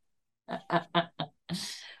much for it.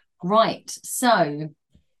 Right. So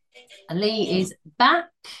Lee is back.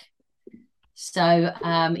 So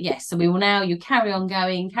yes. So we will now. You carry on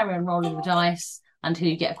going, carry on rolling the dice until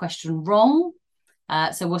you get a question wrong.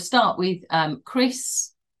 So we'll start with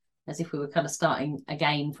Chris, as if we were kind of starting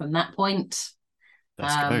again from that point.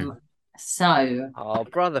 Let's go. So,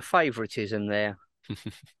 brother favoritism there.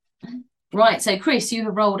 right. So, Chris, you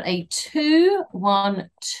have rolled a 2, 1,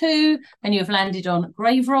 2, and you have landed on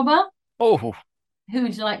grave robber. Oh, Who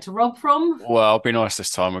would you like to rob from? well, I'll be nice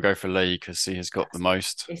this time. We'll go for Lee because he has got the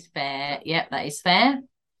most. It's fair. Yep, that is fair.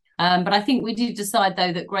 But I think we did decide,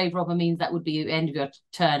 though, that grave robber means that would be the end of your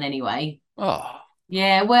turn anyway. Oh,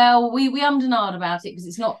 Yeah, well, we ummed and ahed about it because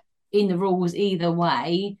it's not in the rules either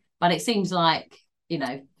way, but it seems like,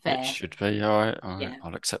 fair. it should be. All right. Yeah.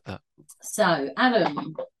 I'll accept that. So,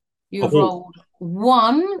 Adam, you've rolled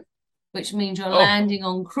 1, which means you're landing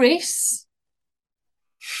on Chris.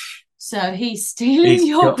 So he's stealing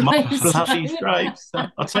your place. Bloody stripes.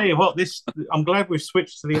 I'll tell you what, I'm glad we've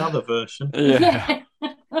switched to the other version. Yeah.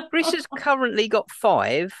 Chris has currently got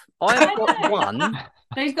 5. I've got 1.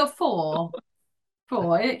 So he's got 4.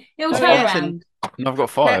 4. He'll Oh, turn yes, around. And I've got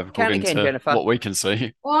 5 Count according again, to Jennifer. what we can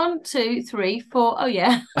see. 1, 2, 3, 4. Oh,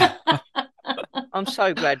 yeah. I'm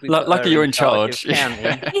so glad we got Lucky her you're in of charge.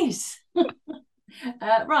 counting. Yes.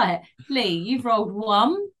 Right. Lee, you've rolled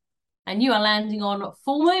 1 and you are landing on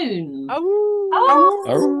full moon.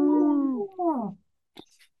 Oh.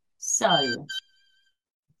 So,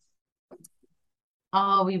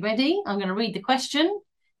 are we ready? I'm going to read the question.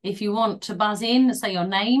 If you want to buzz in, say your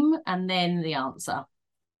name and then the answer.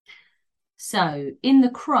 So, in The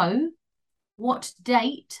Crow, what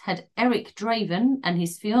date had Eric Draven and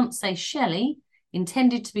his fiancée Shelley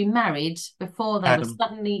intended to be married before they were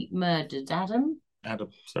suddenly murdered? Adam,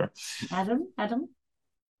 sorry. Adam.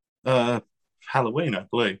 Halloween, I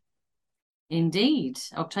believe. Indeed,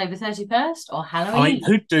 October 31st or Halloween.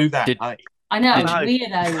 Who'd do that? I know, I know.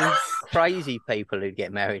 weirdos. Crazy people who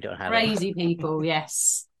get married on Halloween. Crazy people,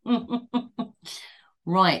 yes.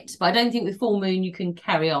 Right, but I don't think with full moon you can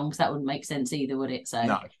carry on because that wouldn't make sense either, would it? So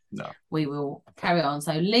no. We will carry on.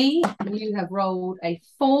 So Lee, you have rolled a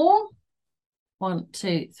 4. 1,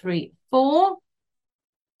 2, 3, 4.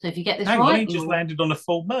 So if you get this right, he just landed on a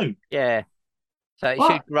full moon. Yeah. So it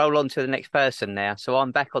should roll on to the next person now. So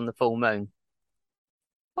I'm back on the full moon.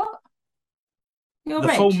 What? You're the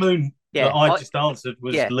red. full moon that I just answered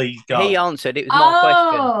was Lee's goal. He answered. It was my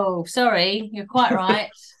question. Oh, sorry. You're quite right.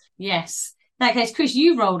 Yes. In that case, Chris,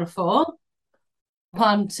 you rolled a 4.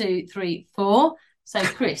 1, 2, 3, 4. So,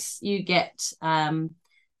 Chris, you get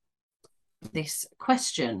this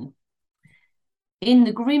question. In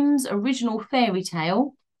the Grimm's original fairy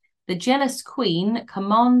tale, The jealous queen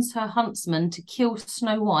commands her huntsman to kill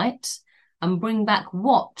Snow White and bring back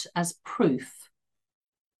what as proof?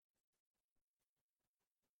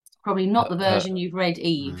 Probably not the version you've read,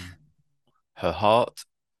 Eve. Her heart.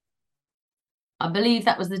 I believe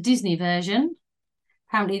that was the Disney version.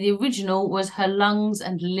 Apparently the original was her lungs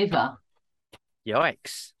and liver.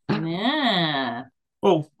 Yikes. Yeah.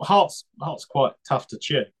 Well, heart's quite tough to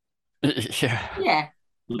chew. Yeah. Yeah.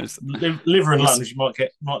 Liver and lungs, you might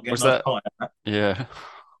get a nice pie out of that. Yeah.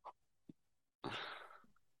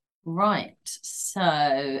 Right.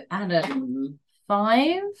 So Adam,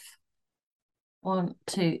 5. 1,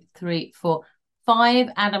 2, 3, 4, 5.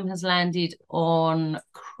 Adam has landed on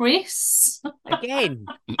Chris. Again.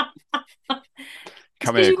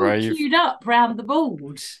 Come here, Grave. Queued up round the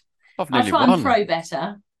board. I'll try and throw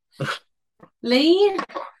better. Lee.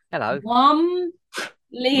 Hello. 1.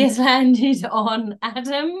 Lee has landed on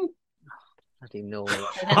Adam. I didn't know. So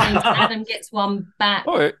that means Adam gets 1 back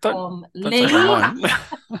from Lee.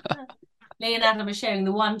 Lee and Adam are sharing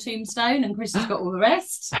the 1 tombstone, and Chris has got all the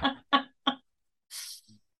rest.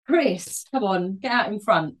 Chris, come on, get out in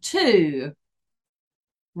front. 2.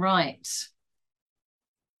 Right.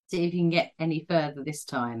 See if you can get any further this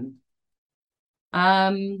time.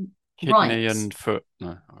 Kidney and foot.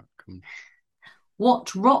 No.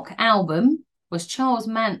 What rock album was Charles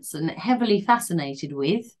Manson heavily fascinated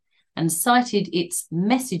with and cited its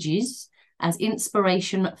messages as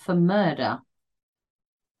inspiration for murder?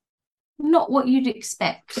 Not what you'd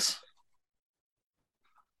expect.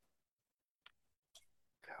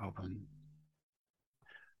 Album.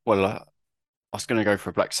 Well, I was going to go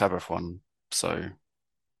for a Black Sabbath one,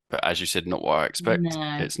 but as you said, not what I expect.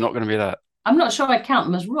 No. It's not going to be that. I'm not sure I'd count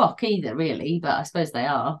them as rock either, really, but I suppose they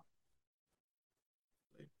are.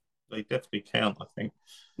 They definitely count, I think.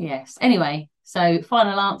 Yes. Anyway, so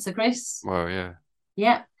final answer, Chris. Well, yeah.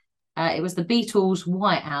 Yeah. It was the Beatles'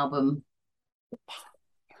 White Album.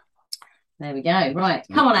 There we go. Right.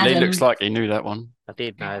 Come on, Adam. Lee looks like he knew that one. I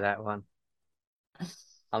did know that one.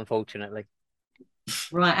 Unfortunately.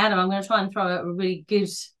 Right, Adam, I'm going to try and throw out a really good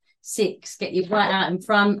 6. Get you right out in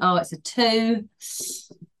front. Oh, it's a 2.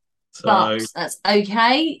 But that's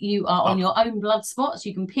okay. You are on your own blood spots.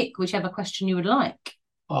 You can pick whichever question you would like.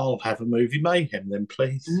 I'll have a movie mayhem then,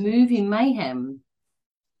 please. Movie mayhem.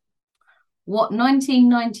 What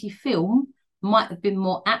 1990 film might have been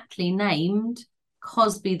more aptly named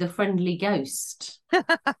Cosby the Friendly Ghost?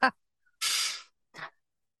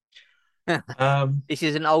 This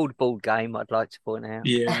is an old board game, I'd like to point out.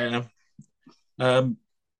 Yeah.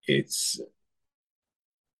 It's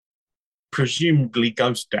presumably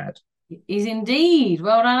Ghost Dad. It is indeed.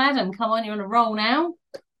 Well done, Adam. Come on, you're on a roll now.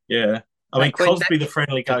 Yeah. I mean, Cosby the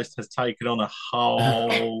Friendly Ghost has taken on a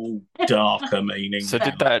whole darker meaning. So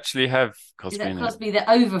did that actually have Cosby is that in it? Cosby the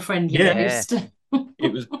over-friendly ghost?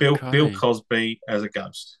 It was Bill Cosby as a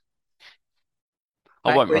ghost.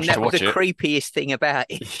 I won't rush to watch it. That was the creepiest thing about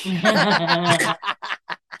it.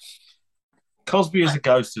 Cosby as a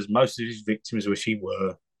ghost, as most of his victims wish he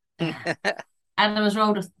were. Adam has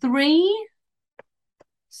rolled a 3.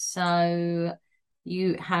 So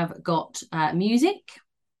you have got music.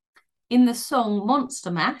 In the song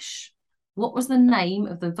Monster Mash, what was the name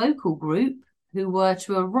of the vocal group who were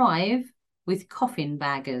to arrive with coffin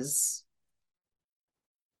baggers?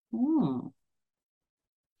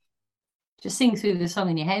 Just sing through the song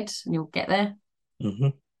in your head and you'll get there. Mm-hmm.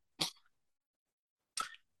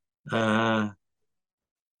 I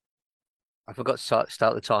forgot to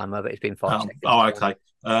start the timer, but it's been 5 seconds. Oh, okay.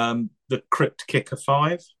 The Crypt Kicker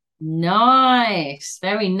 5. Nice.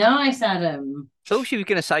 Very nice, Adam. I thought she was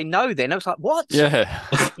going to say no then. I was like, what? Yeah.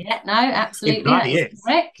 Yeah, no, absolutely. It bloody is. is.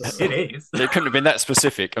 Correct. It is. It couldn't have been that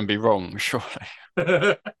specific and be wrong, surely.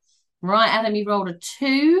 Right, Adam, you rolled a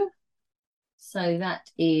 2. So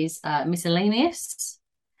that is miscellaneous.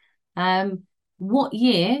 What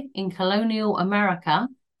year in colonial America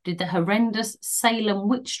did the horrendous Salem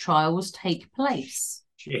witch trials take place?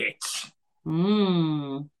 Shit. I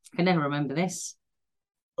can never remember this.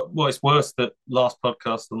 Well, it's worse that last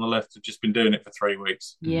podcast on the left have just been doing it for 3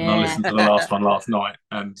 weeks. Yeah. And I listened to the last one last night,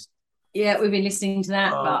 and yeah, we've been listening to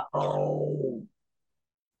that. But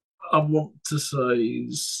I want to say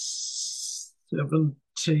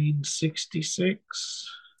 1766.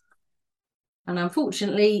 And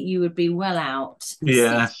unfortunately, you would be well out.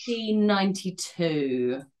 Yeah.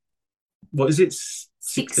 1692. What is it?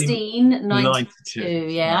 1692.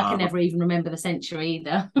 Yeah, No. I can never even remember the century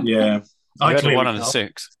either. Yeah. I had a 1 can't. and a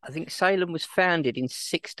 6. I think Salem was founded in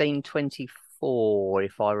 1624,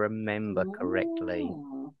 if I remember correctly.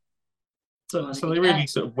 Ooh. So they really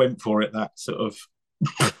sort of went for it, that sort of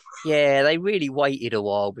Yeah, they really waited a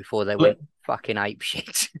while before they went fucking ape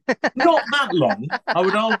shit. Not that long. I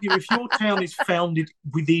would argue if your town is founded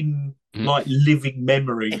within like living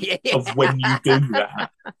memory of when you do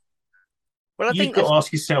that, Well, I you've think got to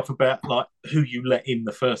ask yourself about like who you let in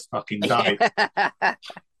the first fucking day.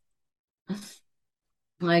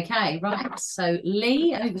 Okay, right. So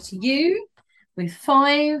Lee, over to you with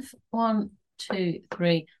 5. 1, 2,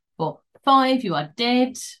 3, 4, 5. You are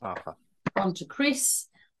dead. On to Chris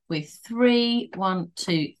with 3. 1,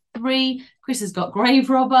 2, 3. Chris has got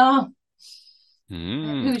grave robber.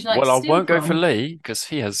 Who would you like Well, to I steal won't go for from? Lee because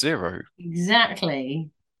he has 0.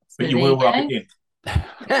 Exactly. But So you there will you rub go. it in.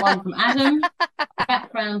 One from Adam.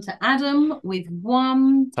 Back round to Adam with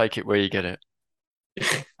 1. Take it where you get it.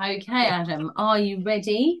 Okay, Adam, are you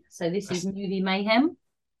ready? So this is Movie Mayhem.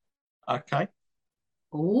 Okay.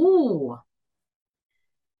 Oh.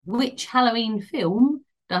 Which Halloween film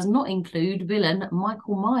does not include villain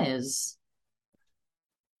Michael Myers?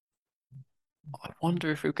 I wonder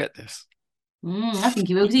if he'll get this. I think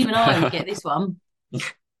he will, because even I would get this one.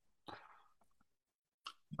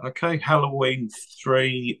 Okay, Halloween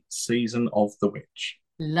 3, Season of the Witch.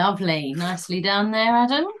 Lovely. Nicely done there,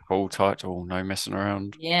 Adam. Full title, no messing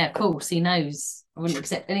around. Yeah, of course, he knows. I wouldn't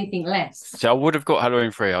accept anything less. See, I would have got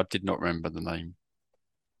Halloween 3. I did not remember the name.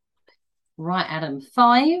 Right, Adam.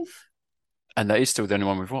 5. And that is still the only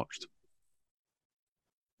one we've watched.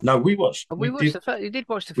 No, we watched. We watched the first. You did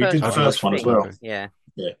watch the we first. did the one, first one as well. Yeah.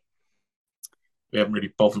 Yeah. We haven't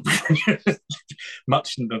really bothered with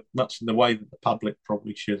much in the way that the public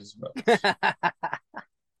probably should as well.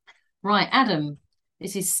 Right, Adam.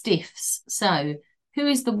 This is Stiffs. So, who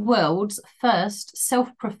is the world's first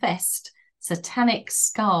self-professed satanic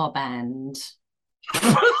ska band?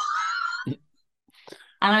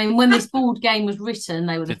 And I mean, when this board game was written,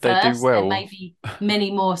 they were the Did they do first. well? There may be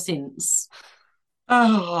many more since.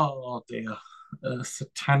 Oh dear.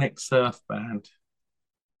 Satanic surf band.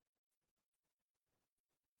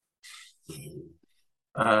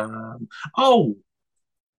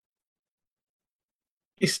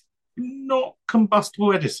 It's not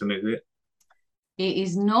Combustible Edison, is it? It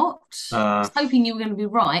is not. I was hoping you were going to be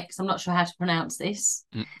right because I'm not sure how to pronounce this.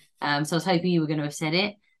 So I was hoping you were going to have said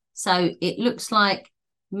it. So it looks like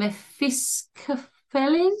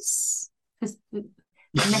Mephistopheles?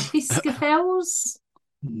 Mephistopheles?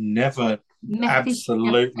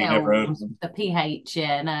 Absolutely never heard of them. The PH,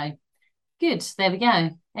 yeah, no. Good, there we go.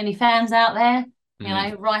 Any fans out there, you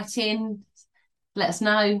know, write in, let us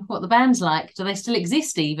know what the band's like. Do they still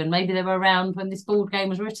exist even? Maybe they were around when this board game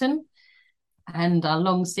was written and are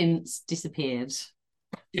long since disappeared.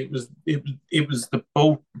 It was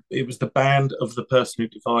the band of the person who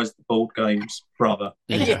devised the board game's brother.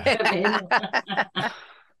 Yeah.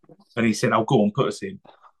 And he said, "Oh, go on, put us in."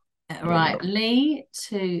 Right, Lee,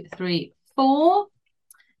 2, 3, 4.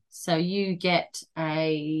 So you get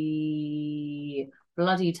a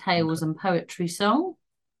Bloody Tales and Poetry song.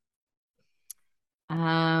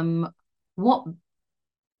 What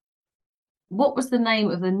was the name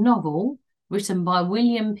of the novel written by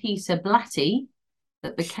William Peter Blatty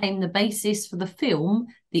that became the basis for the film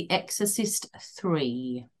The Exorcist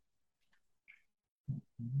 3?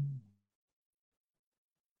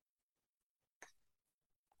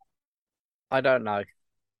 I don't know.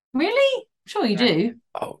 Really? Sure you do.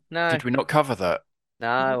 Oh, No. did we not cover that?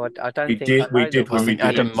 No, I don't We think did- I know we the did one. when we I think did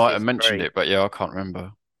Adam it. might have mentioned it, but yeah, I can't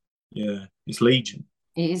remember. Yeah, it's Legion.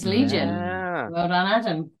 It is Legion. Ah. Well done,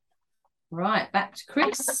 Adam. Right, back to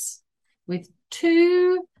Chris with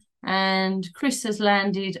 2. And Chris has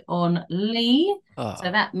landed on Lee. Oh.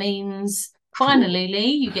 So that means finally,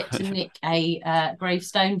 Lee, you get to nick a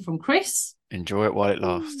gravestone from Chris. Enjoy it while it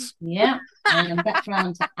lasts. Yeah. And back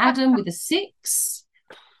round to Adam with a 6.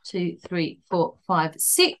 2, 3, 4, 5,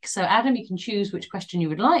 6. So Adam, you can choose which question you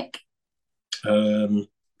would like. Can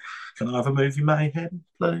I have a movie mayhem,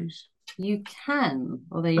 please? You can,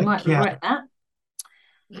 although you Thank might you. regret that.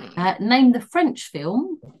 Name the French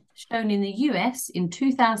film shown in the US in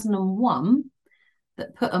 2001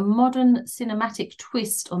 that put a modern cinematic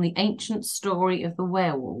twist on the ancient story of the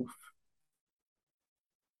werewolf.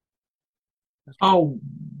 Oh,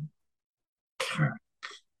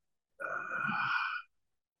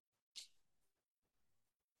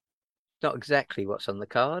 Not exactly what's on the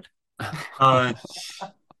card.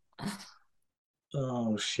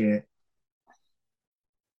 oh shit!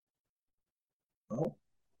 Oh,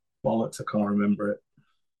 bollocks! I can't remember it.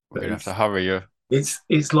 We're gonna have to hurry you.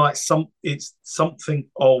 It's like something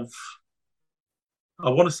of. I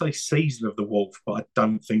want to say Season of the Wolf, but I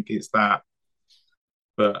don't think it's that.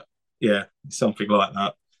 But yeah, something like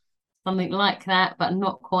that. Something like that, but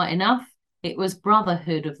not quite enough. It was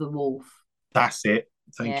Brotherhood of the Wolf. That's it.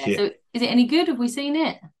 Thank you. So is it any good? Have we seen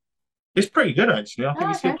it? It's pretty good, actually. I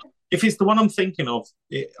think it's good. If it's the one I'm thinking of,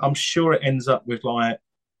 I'm sure it ends up with like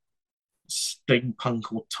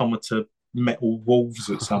steampunk automata metal wolves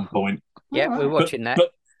at some point. Yeah, we're watching that.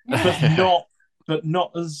 But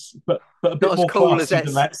not as a bit Not as more cool as classy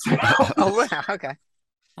than that. Oh, wow, okay.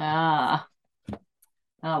 Oh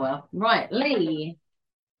well. Right, Lee.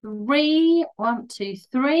 3, 1, 2,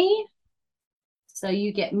 3. So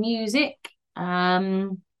you get music.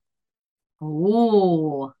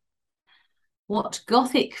 What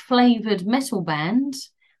gothic flavored metal band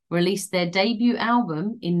released their debut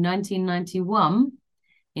album in 1991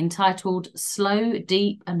 entitled Slow,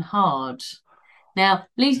 Deep and Hard? Now,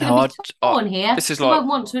 Lee's going to be torn here. This is he won't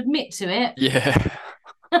want to admit to it. Yeah.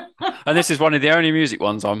 And this is one of the only music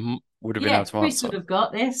ones I would have been able to Chris answer. would have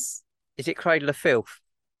got this. Is it Cradle of Filth?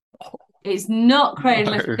 It's not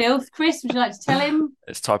Cradle of Filth. Chris, would you like to tell him?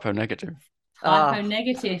 It's Typo Negative. Typo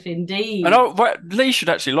Negative, indeed. And Lee should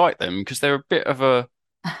actually like them because they're a bit of a.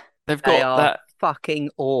 They've got that fucking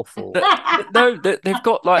awful. No, they've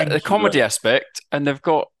got like a comedy aspect, and they've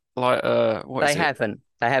got like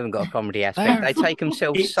They haven't got a comedy aspect. They take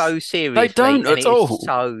themselves so seriously. They don't at all.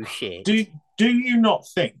 So shit. Do you not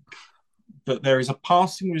think that there is a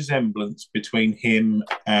passing resemblance between him,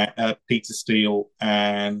 Peter Steele,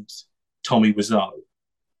 and Tommy Wiseau?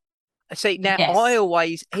 See, now he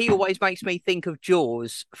always makes me think of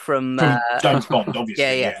Jaws from James Bond,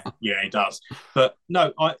 obviously. Yeah, he does. But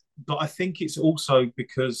no, I think it's also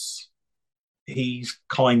because he's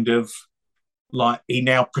kind of like he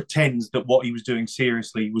now pretends that what he was doing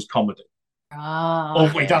seriously was comedy. Or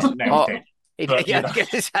he doesn't now. I was going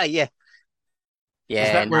to say, yeah.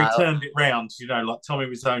 Is that where he turned it round? You know, like Tommy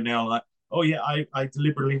Wiseau now, like, oh yeah, I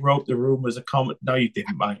deliberately wrote the room as a comedy. No, you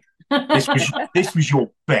didn't, mate. This was your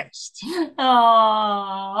best.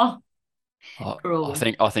 Oh,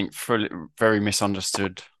 I think very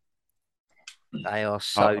misunderstood. They are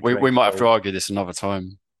so. We might have to argue this another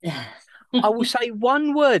time. I will say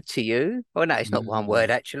one word to you. Oh no, it's not one word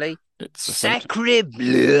actually. It's Sacre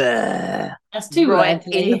bleu. That's two right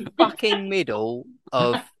in the fucking middle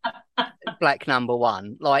of Black Number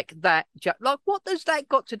One. Like that. Like what does that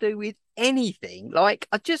got to do with anything? Like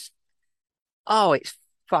it's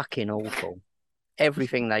fucking awful.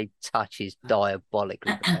 Everything they touch is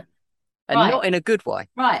diabolically bad. And not in a good way.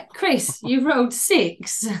 Right, Chris, you rolled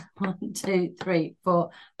 6. 1, 2, 3, 4,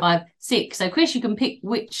 5, 6. So, Chris, you can pick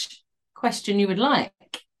which question you would like.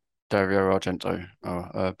 Dario Argento.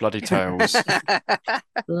 Bloody Tales.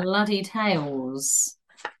 Bloody Tales.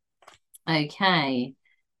 Okay.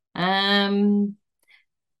 Name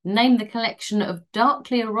the collection of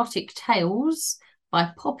darkly erotic tales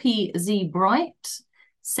by Poppy Z. Bright,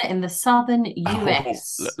 set in the southern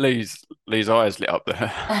US. Lee's eyes lit up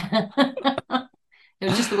there. It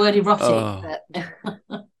was just the word erotic.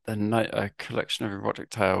 A collection of erotic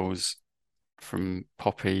tales from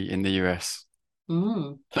Poppy in the US.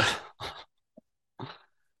 I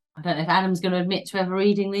don't know if Adam's going to admit to ever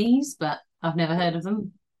reading these, but I've never heard of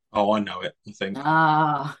them. Oh, I know it, I think.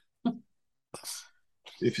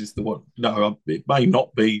 If it's the one. No, it may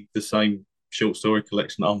not be the same short story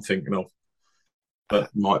collection I'm thinking of, but it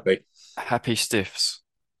might be. Happy Stiffs.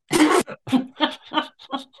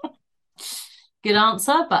 Good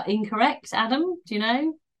answer, but incorrect. Adam, do you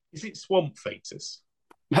know? Is it Swamp Fetus?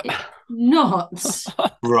 It's not.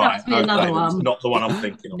 Right. Okay, another one. It's not the one I'm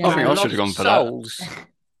thinking of. No. I think I should have gone for Souls.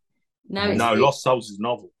 No, Lost Souls is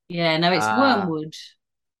novel. Yeah, no, it's Wormwood.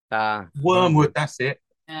 Wormwood, that's it.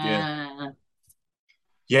 Yeah,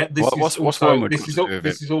 what's Wormwood?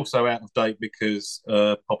 This is also out of date because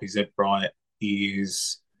Poppy Z. Bright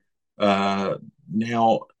is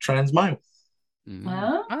now trans male.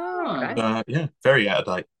 Okay. Very out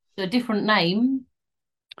of date. So a different name.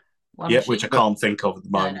 Which I can't think of at the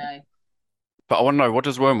moment. No. But I want to know, what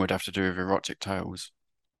does Wormwood have to do with erotic tales?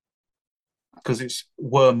 Because it's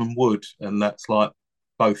worm and wood, and that's like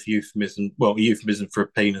both euphemism. Well, a euphemism for a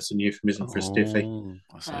penis and euphemism for a stiffy.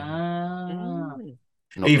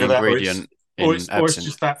 Either that, or it's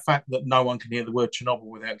just that fact that no one can hear the word Chernobyl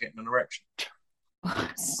without getting an erection.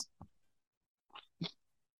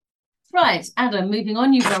 Right, Adam, moving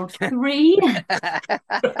on, you rolled 3.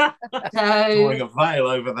 Drawing a veil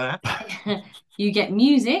over that. You get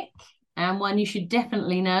music, and one you should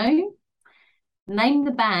definitely know. Name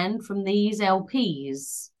the band from these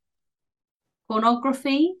LPs.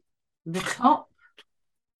 Pornography, The Top,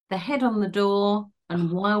 The Head on the Door,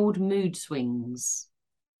 and Wild Mood Swings.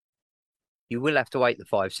 You will have to wait the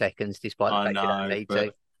 5 seconds, despite the fact you don't need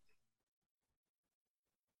to.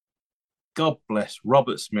 God bless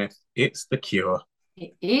Robert Smith. It's The Cure.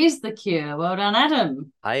 It is The Cure. Well done,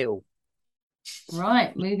 Adam. Hail.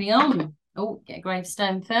 Right, moving on. Oh, get a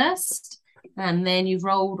gravestone first. And then you've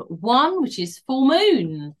rolled 1, which is full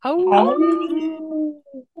moon. Oh.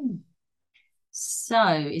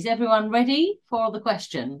 So, is everyone ready for the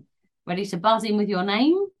question? Ready to buzz in with your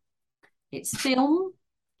name? It's film.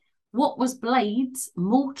 What was Blade's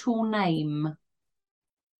mortal name?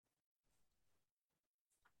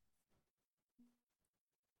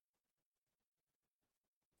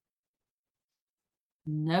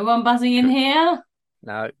 No one buzzing in here?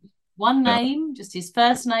 No, One name, just his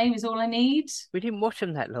first name is all I need. we didn't watch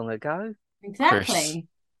them that long ago. Exactly.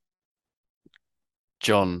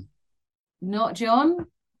 John. Not John.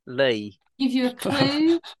 Lee. Give you a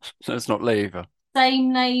clue. That's not Lee either.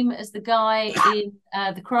 Same name as the guy in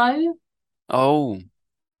The Crow. Oh,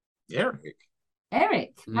 Eric.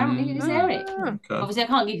 Eric. Apparently it is Eric. Okay. Obviously, I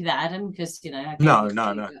can't give you that, Adam, because I can't No, give it no,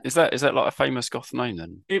 to no. you, is that like a famous goth name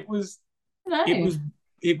then? It was but- No.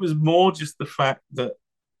 it was more just the fact that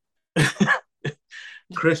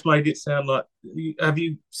Chris made it sound like. Have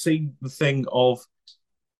you seen the thing of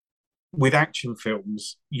with action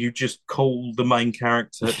films, you just call the main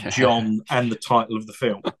character John and the title of the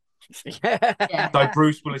film. Yeah. So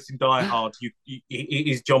Bruce Willis in Die Hard, it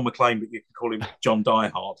is John McClane, but you can call him John Die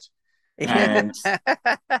Hard. And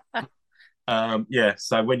yeah,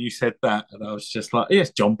 so when you said that, and I was just like,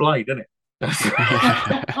 yes, John Blade, isn't it?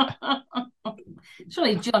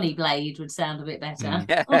 Surely Johnny Blade would sound a bit better.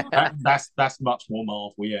 That's much more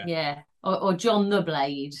Marvel, yeah. Yeah. Or John the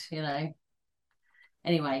Blade,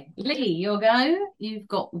 Anyway, Lee, your go. You've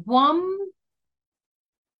got 1.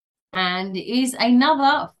 And it is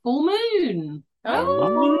another full moon.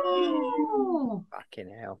 Oh.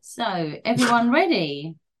 Fucking hell. So, everyone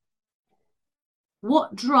ready?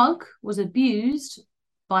 What drug was abused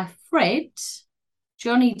by Fred,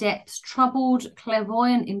 Johnny Depp's troubled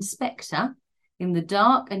clairvoyant inspector, in the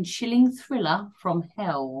dark and chilling thriller From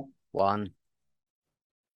Hell? 1.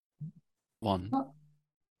 1.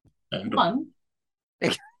 1?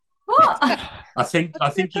 What? I think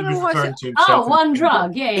he was referring to himself. Oh, one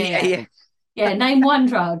drug. Yeah. Name one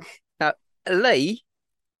drug. Lee.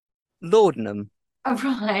 Laudanum. Oh,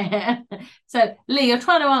 right. So, Lee, you're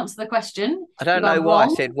trying to answer the question. I don't know why I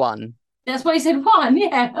said 1. That's why you said 1.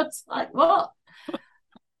 Yeah. That's like, what?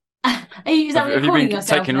 Is that what you're Have you calling been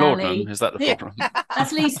yourself taking now, laudanum? Lee? Is that the problem?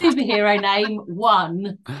 That's Lee's superhero name,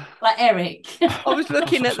 1. Like Eric. I was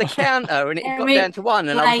looking at the counter and it got Eric down to 1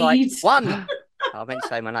 and I was like, Blade. 1. I meant to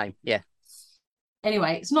say my name. Yeah.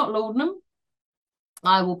 Anyway, it's not laudanum.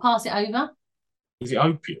 I will pass it over. Is it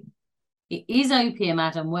opium? It is opium,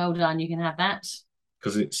 Adam. Well done. You can have that.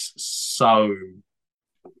 Because it's so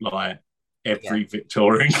like every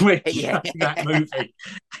Victorian witch in that movie.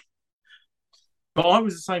 But I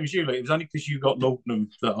was the same as you, Lee. It was only because you got laudanum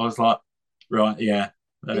that I was like, right, yeah.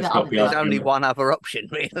 It's got to be There's opium. only one other option,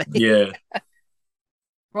 really. Yeah.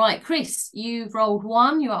 Right, Chris, you've rolled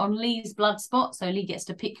 1. You are on Lee's blood spot, so Lee gets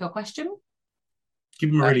to pick your question. Give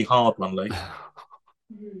him a really hard one, Lee.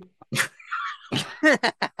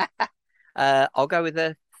 I'll go with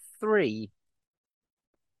a 3.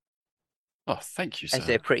 Oh, thank you, sir. As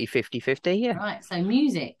they're pretty 50-50, yeah. Right, so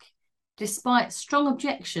music. Despite strong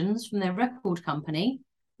objections from their record company,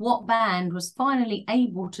 what band was finally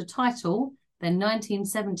able to title their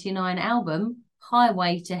 1979 album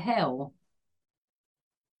Highway to Hell?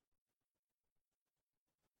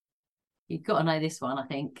 You've got to know this one, I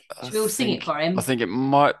think. Should we all sing it for him? I think it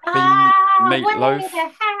might be Highway Meatloaf.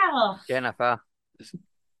 to Hell. Jennifer.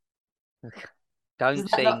 Don't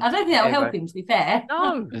sing. I don't think that will help ever. him, to be fair.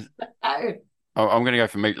 No. No, Oh, I'm going to go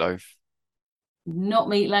for Meatloaf. not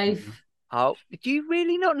Meatloaf. Oh, do you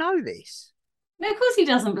really not know this? No, of course he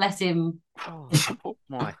doesn't, bless him. Oh,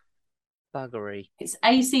 my buggery. It's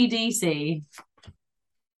AC/DC.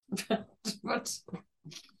 What?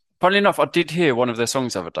 Funnily enough, I did hear one of their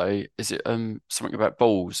songs the other day. Is it something about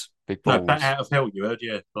balls? Big No, balls. Bat Out of Hell, you heard,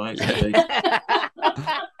 yeah. Right.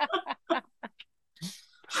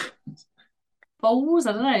 Balls?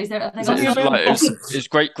 I don't know. Is there a thing on it- your It's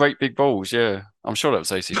great big balls. Yeah, I'm sure that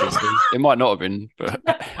was AC/DC. It might not have been, but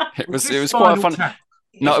it was quite a fun.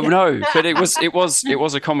 No, but it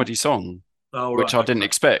was a comedy song, Oh, which right, I didn't okay.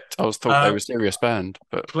 expect. I thought they were a serious band,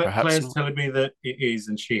 but perhaps Claire's not. telling me that it is,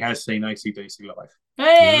 and she has seen AC/DC live.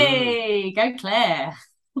 Hey, go Claire.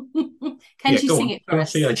 Can she go sing on. it Go for on,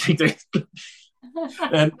 us? see AC/DC.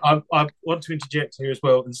 And I want to interject here as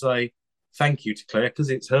well and say thank you to Claire because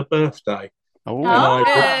it's her birthday. Oh, Oh,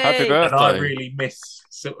 happy yay. birthday! And I really miss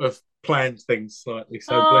sort of planned things slightly.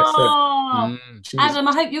 So bless her. Oh, Mm. She was- Adam,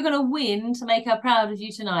 I hope you're going to win to make her proud of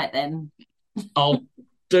you tonight then. I'll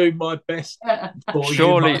do my best. For you,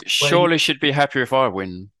 Surely, my friend. surely she'd be happier if I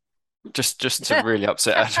win. Just to really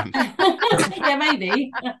upset Adam. Yeah,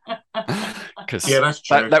 maybe. Because Yeah, that's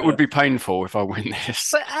true. that would be painful if I win this.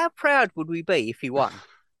 But how proud would we be if you won?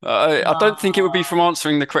 I don't think it would be from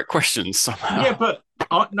answering the correct questions somehow. Yeah, but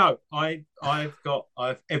I've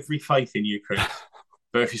every faith in you, Chris.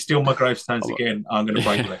 But if you steal my gravestones again, I'm going to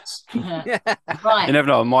break legs. Right. You never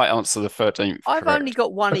know. I might answer the 13th. I've correct. only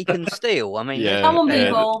got one he can steal. I mean, Yeah, Come on, yeah,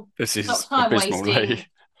 people. This is Stop time abysmal, wasting. Lee.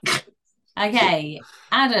 Okay,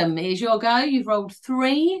 Adam, it is your go. You've rolled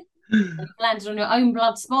 3. You've landed on your own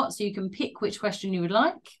blood spot, so you can pick which question you would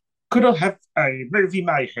like. Could I have a movie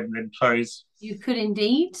mayhem then, please? You could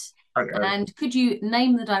indeed. Okay. And could you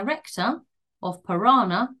name the director of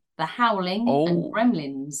Piranha, The Howling, and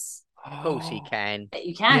Gremlins? of course he can.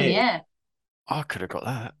 You can, yeah. I could have got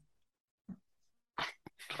that.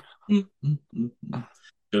 Do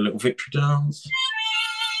a little victory dance.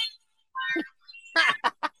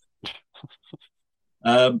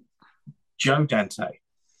 Joe Dante.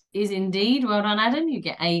 Is indeed. Well done, Adam. You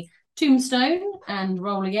get a tombstone and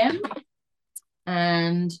roll again.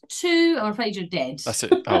 And 2, I'm afraid you're dead. That's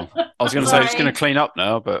it. Oh, I was going to say it's going to clean up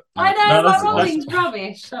now, but I know, No, my that's- rolling's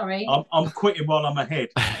rubbish. Sorry. I'm quitting while I'm ahead.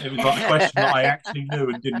 It was like a question that I actually knew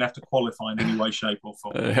and didn't have to qualify in any way, shape, or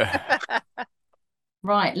form.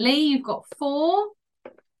 Right, Lee, you've got 4.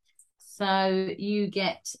 So you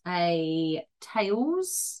get a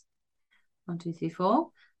tails. 1, 2, 3, 4.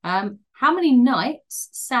 How many knights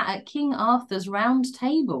sat at King Arthur's round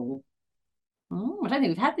table? I don't think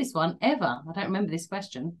we've had this one ever. I don't remember this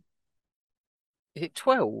question. Is it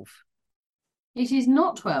 12? It is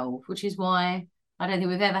not 12, which is why I don't think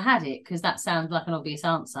we've ever had it, because that sounds like an obvious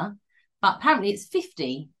answer. But apparently it's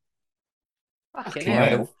 50. Fucking Yeah.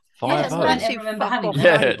 hell. Yeah, that's Five what I oh. don't remember Fuck having off.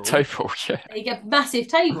 that. Yeah, table. Yeah. You get a massive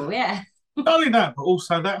table, yeah. Not only that, but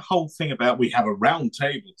also that whole thing about we have a round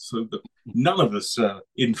table so that none of us are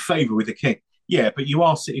in favour with the king. Yeah, but you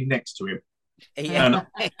are sitting next to him. Yeah.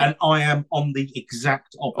 And I am on the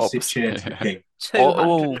exact opposite chair to the king.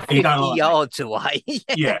 250 You don't like yards away.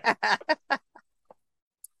 Yeah.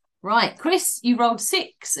 Right, Chris, you rolled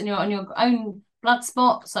 6 and you're on your own blood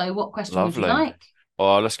spot. So what question would you Lovely. like?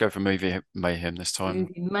 Oh, let's go for movie mayhem this time.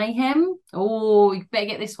 Movie mayhem. Oh, you better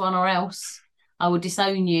get this one or else I will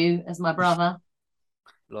disown you as my brother.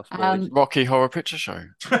 Lost boys. Rocky Horror Picture Show.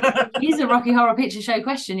 It is a Rocky Horror Picture Show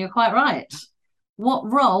question. You're quite right. What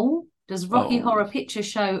role does Rocky Horror Picture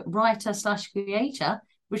Show writer/creator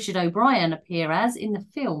Richard O'Brien appear as in the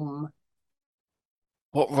film?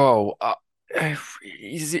 What role?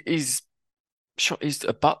 He's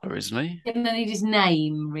a butler, isn't he? Didn't need his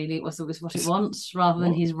name, really. It was what it wants, rather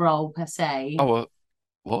than his role per se. Oh,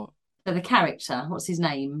 what? So the character, what's his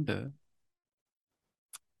name? Yeah.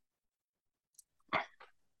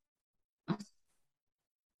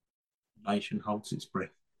 Nation holds its breath.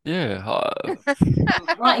 Yeah.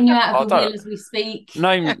 Writing you out of the I don't- wheel as we speak.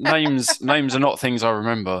 Names are not things I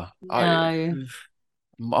remember. No.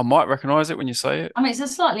 I might recognise it when you say it. I mean, it's a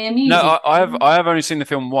slightly amusing. No, I have only seen the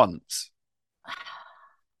film once,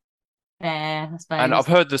 Fair, I suppose. and I've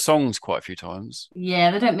heard the songs quite a few times.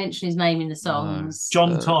 Yeah, they don't mention his name in the songs.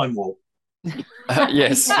 John Timewall.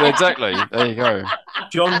 Yes, exactly. There you go.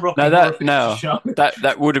 John Rocky No, Horror Picture no. Show.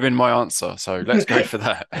 That would have been my answer. So let's go for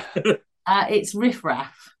that. It's Riff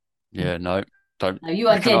Raff. Yeah, no, don't No, you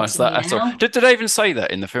are dead recognise to that me at all. now. Did they even say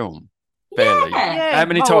that in the film? Barely. Yeah. How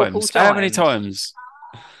many multiple times? How many times?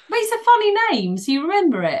 But it's a funny name, so you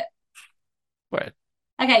remember it. Wait,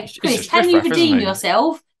 Okay, It's Chris, just can Riff you Raff, isn't redeem he?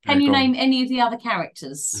 yourself? Can Yeah, you go on. name any of the other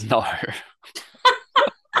characters? no.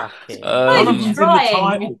 Fucking- One of Um, them's in the Trying.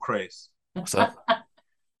 title, Chris. what's that?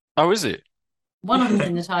 Oh, is it? One of them's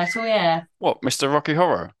in the title, yeah. What, Mr. Rocky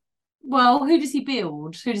Horror? Well, who does he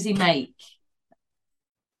build? Who does he make?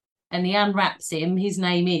 And he unwraps him. His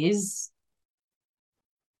name is.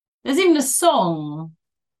 There's even a song.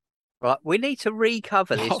 Right, we need to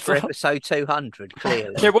recover this for episode 200,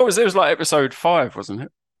 clearly. Yeah, what was it? It was like episode 5, wasn't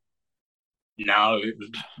it? No, it was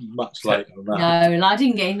much later than that. No, I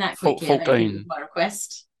didn't get in that quickly. 14. My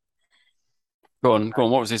request. Go on.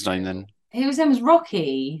 What was his name then? His name was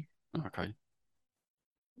Rocky. Okay.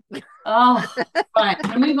 Oh, right.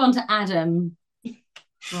 We'll move on to Adam.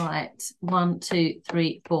 Right. 1, 2,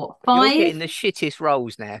 3, 4, You're 5. getting the shittest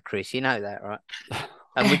rolls now, Chris. You know that, right?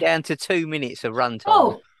 And we're down to 2 minutes of runtime.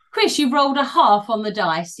 Oh, Chris, you rolled a half on the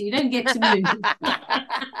dice, so you don't get to move.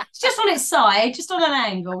 It's just on its side, just on an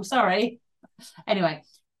angle. Sorry. Anyway,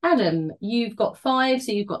 Adam, you've got 5,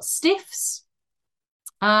 so you've got Stiffs,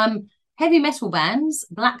 heavy metal bands,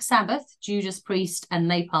 Black Sabbath, Judas Priest,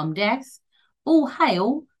 and Napalm Death all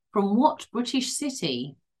hail From what British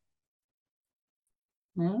city?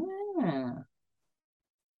 Ah.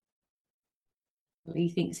 Lee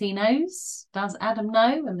thinks he knows. Does Adam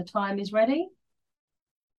know when the time is ready?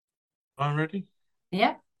 I'm ready.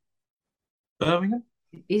 Yep. Birmingham?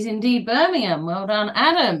 It is indeed Birmingham. Well done,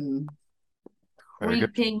 Adam. Very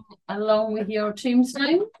good. Creeping along with your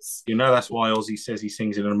tombstones. You know that's why Ozzy says he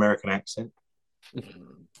sings in an American accent. Because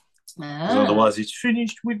Ah. otherwise it's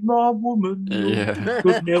finished with my woman. Yeah.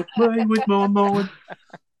 Could now play with my mind.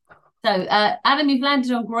 So, Adam, you've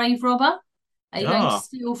landed on Grave Robber. Are you going to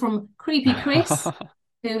steal from Creepy Chris,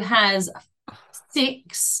 who has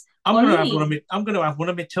 6? I'm going to have one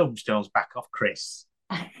of my tombstones back off Chris.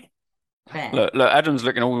 Look, Adam's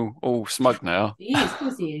looking all smug now. He is, of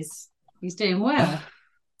course he is. He's doing well.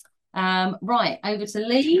 Right, over to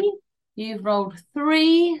Lee. You've rolled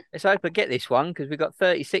 3. Let's hope I get this one because we've got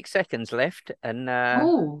 36 seconds left. And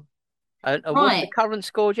Oh, what's the right. current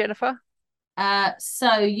score, Jennifer?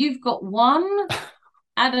 So you've got 1.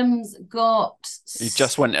 Adam's got He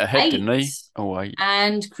just went ahead, 8, didn't he? Oh, wait.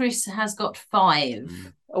 and Chris has got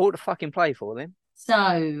 5. All to fucking play for then.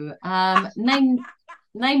 So, name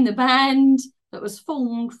the band that was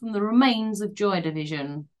formed from the remains of Joy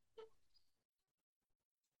Division.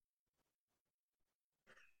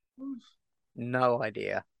 No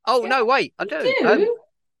idea. Oh, Yeah, no, wait, I You do. do?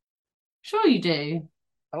 Sure you do.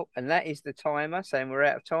 Oh, and that is the timer saying we're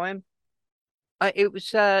out of time. It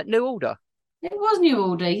was New Order. It was New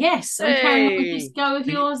Order, yes. Are we carrying on with Hey. this go of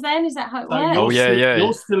yours then? Is that how it So works? Oh, yeah.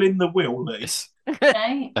 You're still in the wheel, Lee.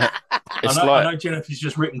 Okay. It's I know Jennifer's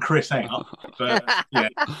just written Chris out, but yeah,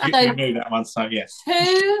 you knew that one, so yes.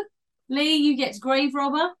 2. Lee, you get Grave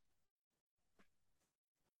Robber.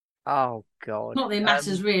 Oh, God. Not that it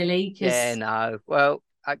matters really, because Yeah, no. Well,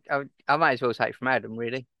 I might as well take from Adam,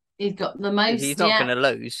 really. he's got the 'Cause most. he's not Yeah. going to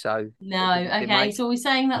lose, so. No, It okay. might- So we're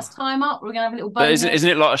saying that's time up. We're going to have a little But bonus. isn't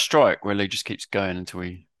it like a strike where Lee just keeps going until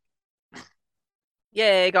he...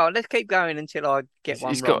 Yeah, go on. Let's keep going until I get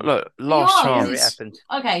one He's wrong. got, look, last are, Yeah, chance. it it's- happened.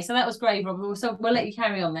 Okay, so that was Grave Robber. So we'll let you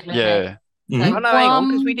carry on then. Okay. Yeah. Mhm. So Oh, no, hang on,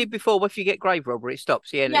 because we one- did before. If you get grave robber, it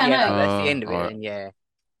stops. Yeah, Yeah, I know. that's the end of it. Right. And yeah,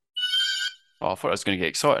 Oh, I thought I was going to get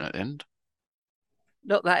exciting at the end.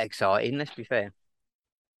 not that exciting. Let's be fair.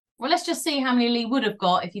 Well, let's just see how many Lee would have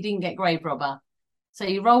got if you didn't get Grave Robber. So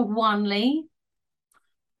you rolled 1, Lee.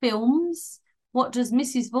 Films. What does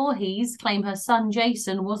Mrs. Voorhees claim her son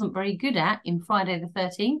Jason wasn't very good at in Friday the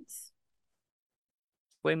 13th?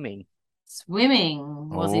 Swimming. Swimming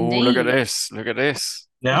was Oh, indeed. look at this. Look at this.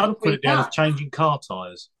 Now I'd put it down as Up. changing car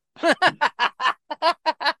tyres.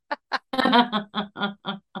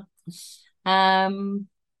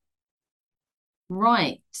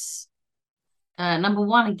 Right. Number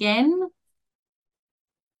 1 again.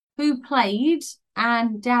 Who played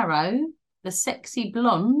Anne Darrow, the sexy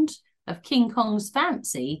blonde of King Kong's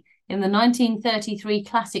Fancy in the 1933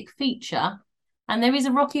 classic feature? And there is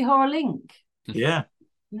a Rocky Horror link. Yeah.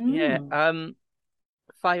 Yeah.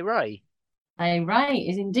 Faye Ray. Faye Ray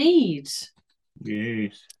is indeed.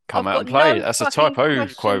 Yes. Come I've out and got play. no That's a fucking typo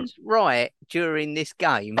questions quote. right during this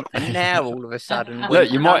game, and now all of a sudden,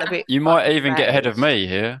 Look, none of it you might fucking even get ahead of matters. me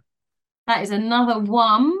here. That is another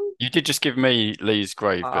 1. You did just give me Lee's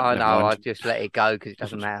grave, but Oh never no, I mind. just let it go because it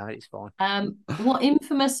doesn't matter. It's fine. What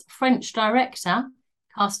infamous French director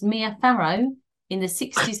cast Mia Farrow in the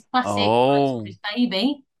 60s classic Oh. Rosemary's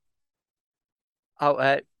Baby?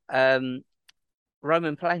 Oh,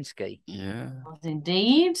 Roman Polanski. Yeah. Was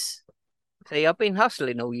indeed. See, I've been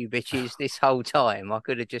hustling all you bitches this whole time. I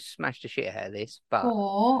could have just smashed the shit out of this, but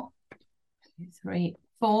 4, 3,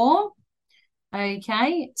 4.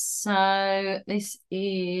 Okay, so this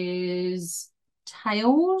is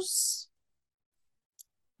Tales.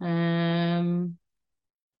 Who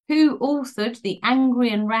authored the angry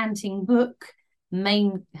and ranting book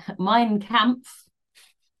Mein Kampf?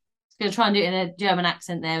 I was going to try and do it in a German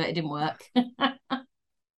accent there, but it didn't work.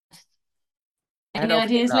 Any Adolf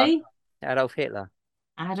ideas, Hitler. Lee? Adolf Hitler.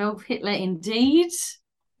 Adolf Hitler, indeed.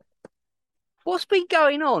 What's been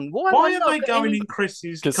going on? Why Why am I are not they getting going any- in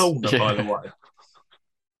Chris's 'Cause- corner, by the yeah. way?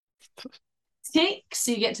 6,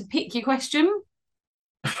 you get to pick your question.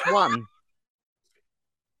 One.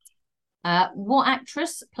 What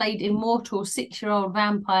actress played immortal 6-year-old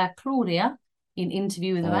vampire Claudia in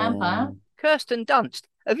Interview with a Vampire? Oh. Kirsten Dunst.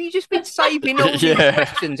 Have you just been saving all these Yeah.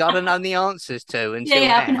 questions I don't know the answers to until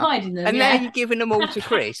Yeah, I've been now? hiding them. And yeah. now you're giving them all to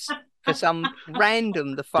Chris for some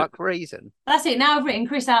random the fuck reason. That's it. Now I've written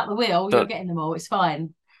Chris out the wheel. You're But- getting them all. It's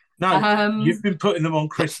fine. No, you've been putting them on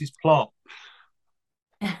Chris's plot.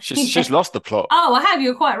 She's lost the plot. Oh, I have.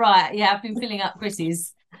 You're quite right. Yeah, I've been filling up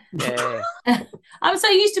Chris's. Yeah. I'm so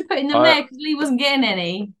used to putting them there because Lee wasn't getting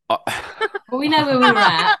any. But we know where we were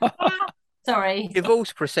at. Sorry.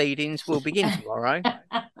 Divorce proceedings will begin tomorrow.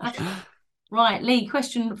 Right, Lee,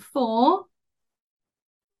 question 4.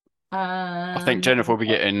 I think Jennifer will be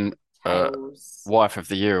getting Wife of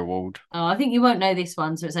the Year award. Oh, I think you won't know this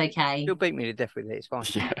one, so it's okay. You'll beat me to death with it, it's fine.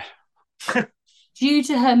 Yeah. Due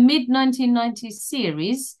to her mid-1990s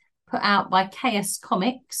series put out by Chaos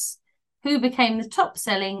Comics, who became the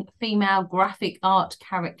top-selling female graphic art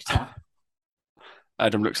character?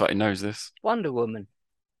 Adam looks like he knows this. Wonder Woman.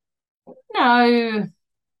 No.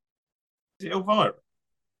 Is it Elvira?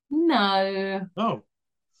 No. Oh.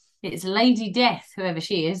 It's Lady Death, whoever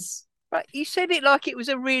she is. Right, you said it like it was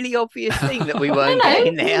a really obvious thing that we weren't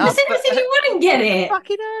getting there. I said you wouldn't get it.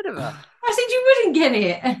 Fucking heard of her. I said you wouldn't get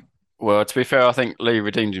it. Well, to be fair, I think Lee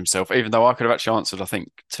redeemed himself, even though I could have actually answered, I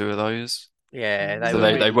think, 2 of those. Yeah,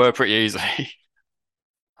 they were pretty easy.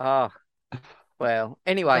 Oh, well,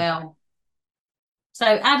 anyway. Well, so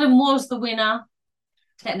Adam was the winner,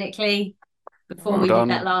 technically, before we did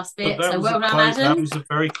that last bit. So well done, Adam. That was a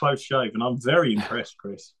very close shave, and I'm very impressed,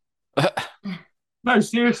 Chris. No,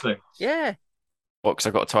 seriously. Yeah. What, because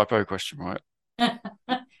I got a typo question right? It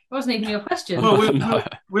wasn't even your question. Well,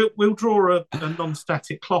 we'll draw a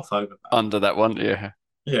non-static cloth over that. Under that one, yeah.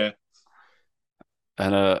 Yeah.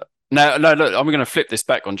 And no, look, I'm going to flip this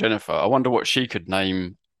back on Jennifer. I wonder what she could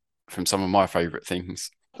name from some of my favourite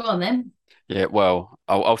things. Go on then. Yeah, well,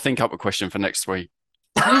 I'll think up a question for next week.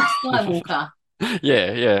 Luke Skywalker.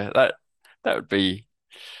 Yeah, that would be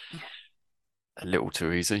a little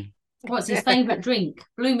too easy. What's his favourite drink?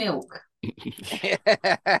 Blue milk.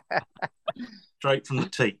 Straight from the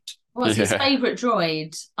teat. What's his favourite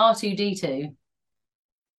droid? R2D2.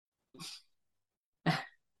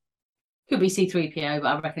 Could be C3PO, but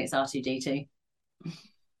I reckon it's R2D2.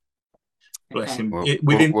 Bless him. We'll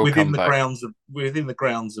within the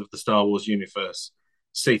grounds of the Star Wars universe,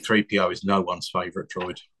 C3PO is no one's favourite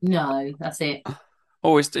droid. No, that's it.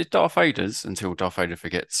 Oh, it's Darth Vader's until Darth Vader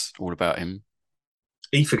forgets all about him.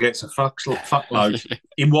 He forgets a fuckload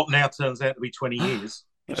in what now turns out to be 20 years.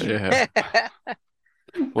 Yeah.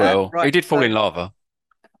 Well, he did fall in lava.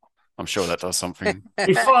 I'm sure that does something.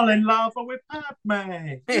 He fell in lava with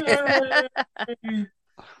Padme.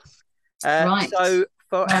 Right. So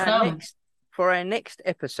for our next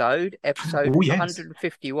episode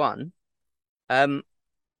 151, I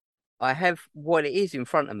have what it is in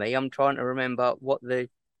front of me. I'm trying to remember what the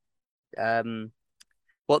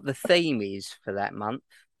theme is for that month.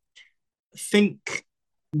 Think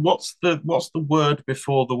what's the word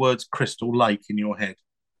before the words Crystal Lake in your head?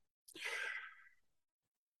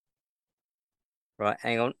 Right,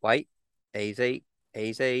 hang on, wait. Easy.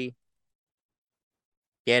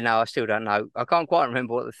 Yeah, no, I still don't know. I can't quite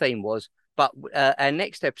remember what the theme was, but our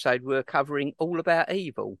next episode we're covering all about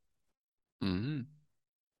evil. Mm-hmm.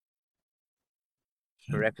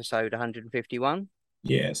 For episode 151.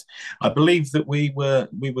 Yes, I believe that we were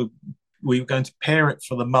going to pair it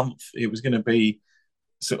for the month. It was going to be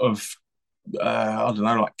sort of I don't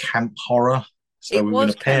know, like camp horror. So we were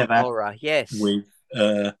going to pair that horror, yes, with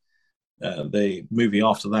the movie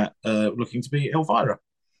after that, looking to be Elvira,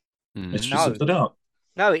 Mistress of the Dark.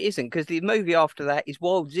 No, it isn't, because the movie after that is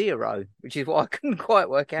Wild Zero, which is what I couldn't quite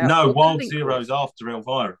work out. No, Wild Zero's after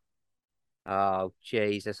Elvira. Oh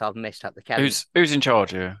Jesus, I've messed up the calendar. Who's in charge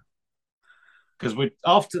here? Because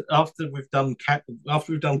after we've done camp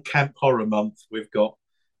horror month, we've got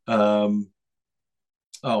we've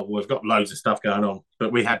got loads of stuff going on.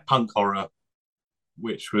 But we had punk horror,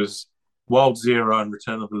 which was Wild Zero and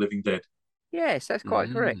Return of the Living Dead. Yes, that's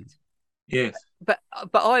quite correct. Yes. But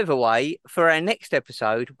either way, for our next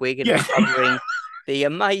episode, we're going to be covering the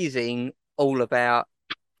amazing All About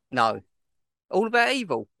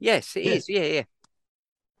Evil. Yes, it is. Yeah.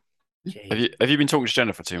 Have you been talking to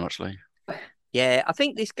Jennifer too much, Lee? Yeah, I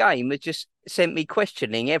think this game has just sent me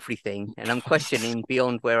questioning everything, and I'm questioning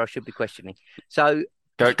beyond where I should be questioning. So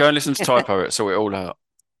go and listen to Typo It, sort it all out.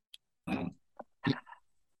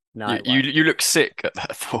 No, you look sick at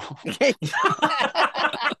that thought.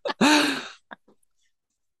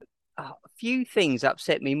 A few things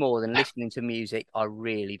upset me more than listening to music I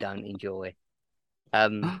really don't enjoy.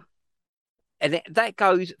 And that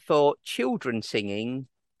goes for children singing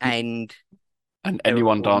and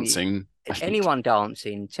anyone dancing. Anyone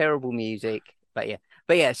dancing, terrible music. But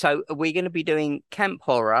yeah, so we're going to be doing camp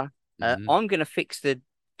horror. I'm going to fix the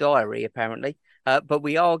diary, apparently. But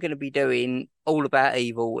we are going to be doing All About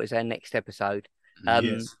Evil as our next episode,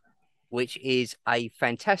 which is a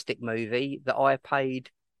fantastic movie that I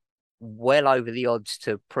paid well over the odds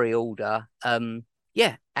to pre-order. And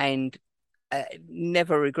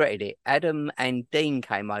never regretted it. Adam and Dean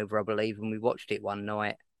came over, I believe, and we watched it one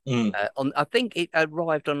night. I think it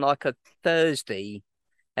arrived on like a Thursday,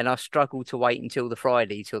 and I struggled to wait until the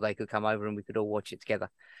Friday till they could come over and we could all watch it together.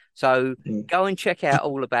 So go and check out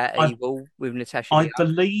All About Evil with Natasha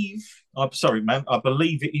Lyonne. I'm sorry, man. I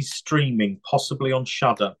believe it is streaming, possibly on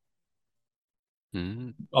Shudder.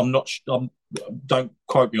 I'm not. Don't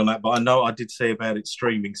quote me on that, but I know I did say about it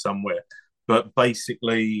streaming somewhere. But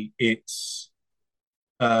basically, it's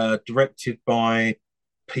directed by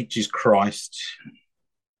Peaches Christ,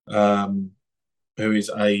 who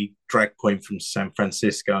is a drag queen from San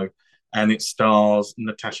Francisco, and it stars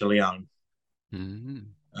Natasha Lyonne,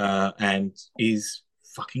 and is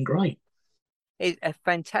fucking great. It's a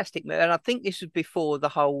fantastic movie, and I think this was before the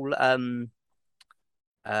whole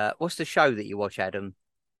what's the show that you watch, Adam?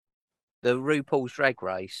 The RuPaul's Drag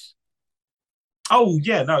Race. Oh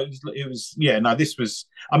yeah, no, it was yeah, no, this was.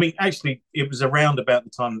 I mean, actually, it was around about the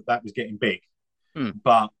time that was getting big,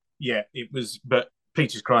 but yeah, it was. But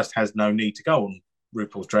Peaches Christ has no need to go on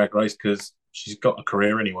RuPaul's Drag Race because she's got a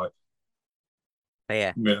career anyway.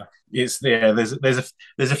 Yeah, it's There's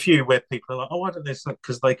a few where people are like, oh, why don't they?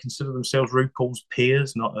 Because they consider themselves RuPaul's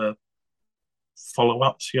peers, not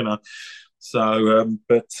follow-ups, you know. So,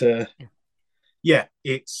 yeah,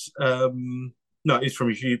 it's no, it's from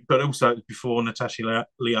a few, but also before Natasha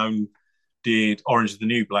Lyonne did Orange is the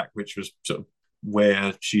New Black, which was sort of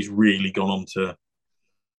where she's really gone on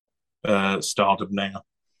to stardom now.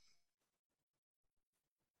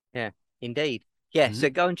 Yeah, indeed. Yeah, so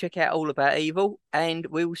go and check out All About Evil, and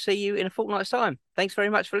we will see you in a fortnight's time. Thanks very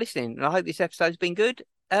much for listening, and I hope this episode's been good.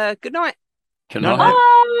 Good night. Good night.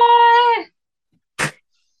 Bye.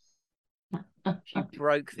 She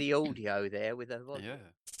broke the audio there with her voice. Yeah.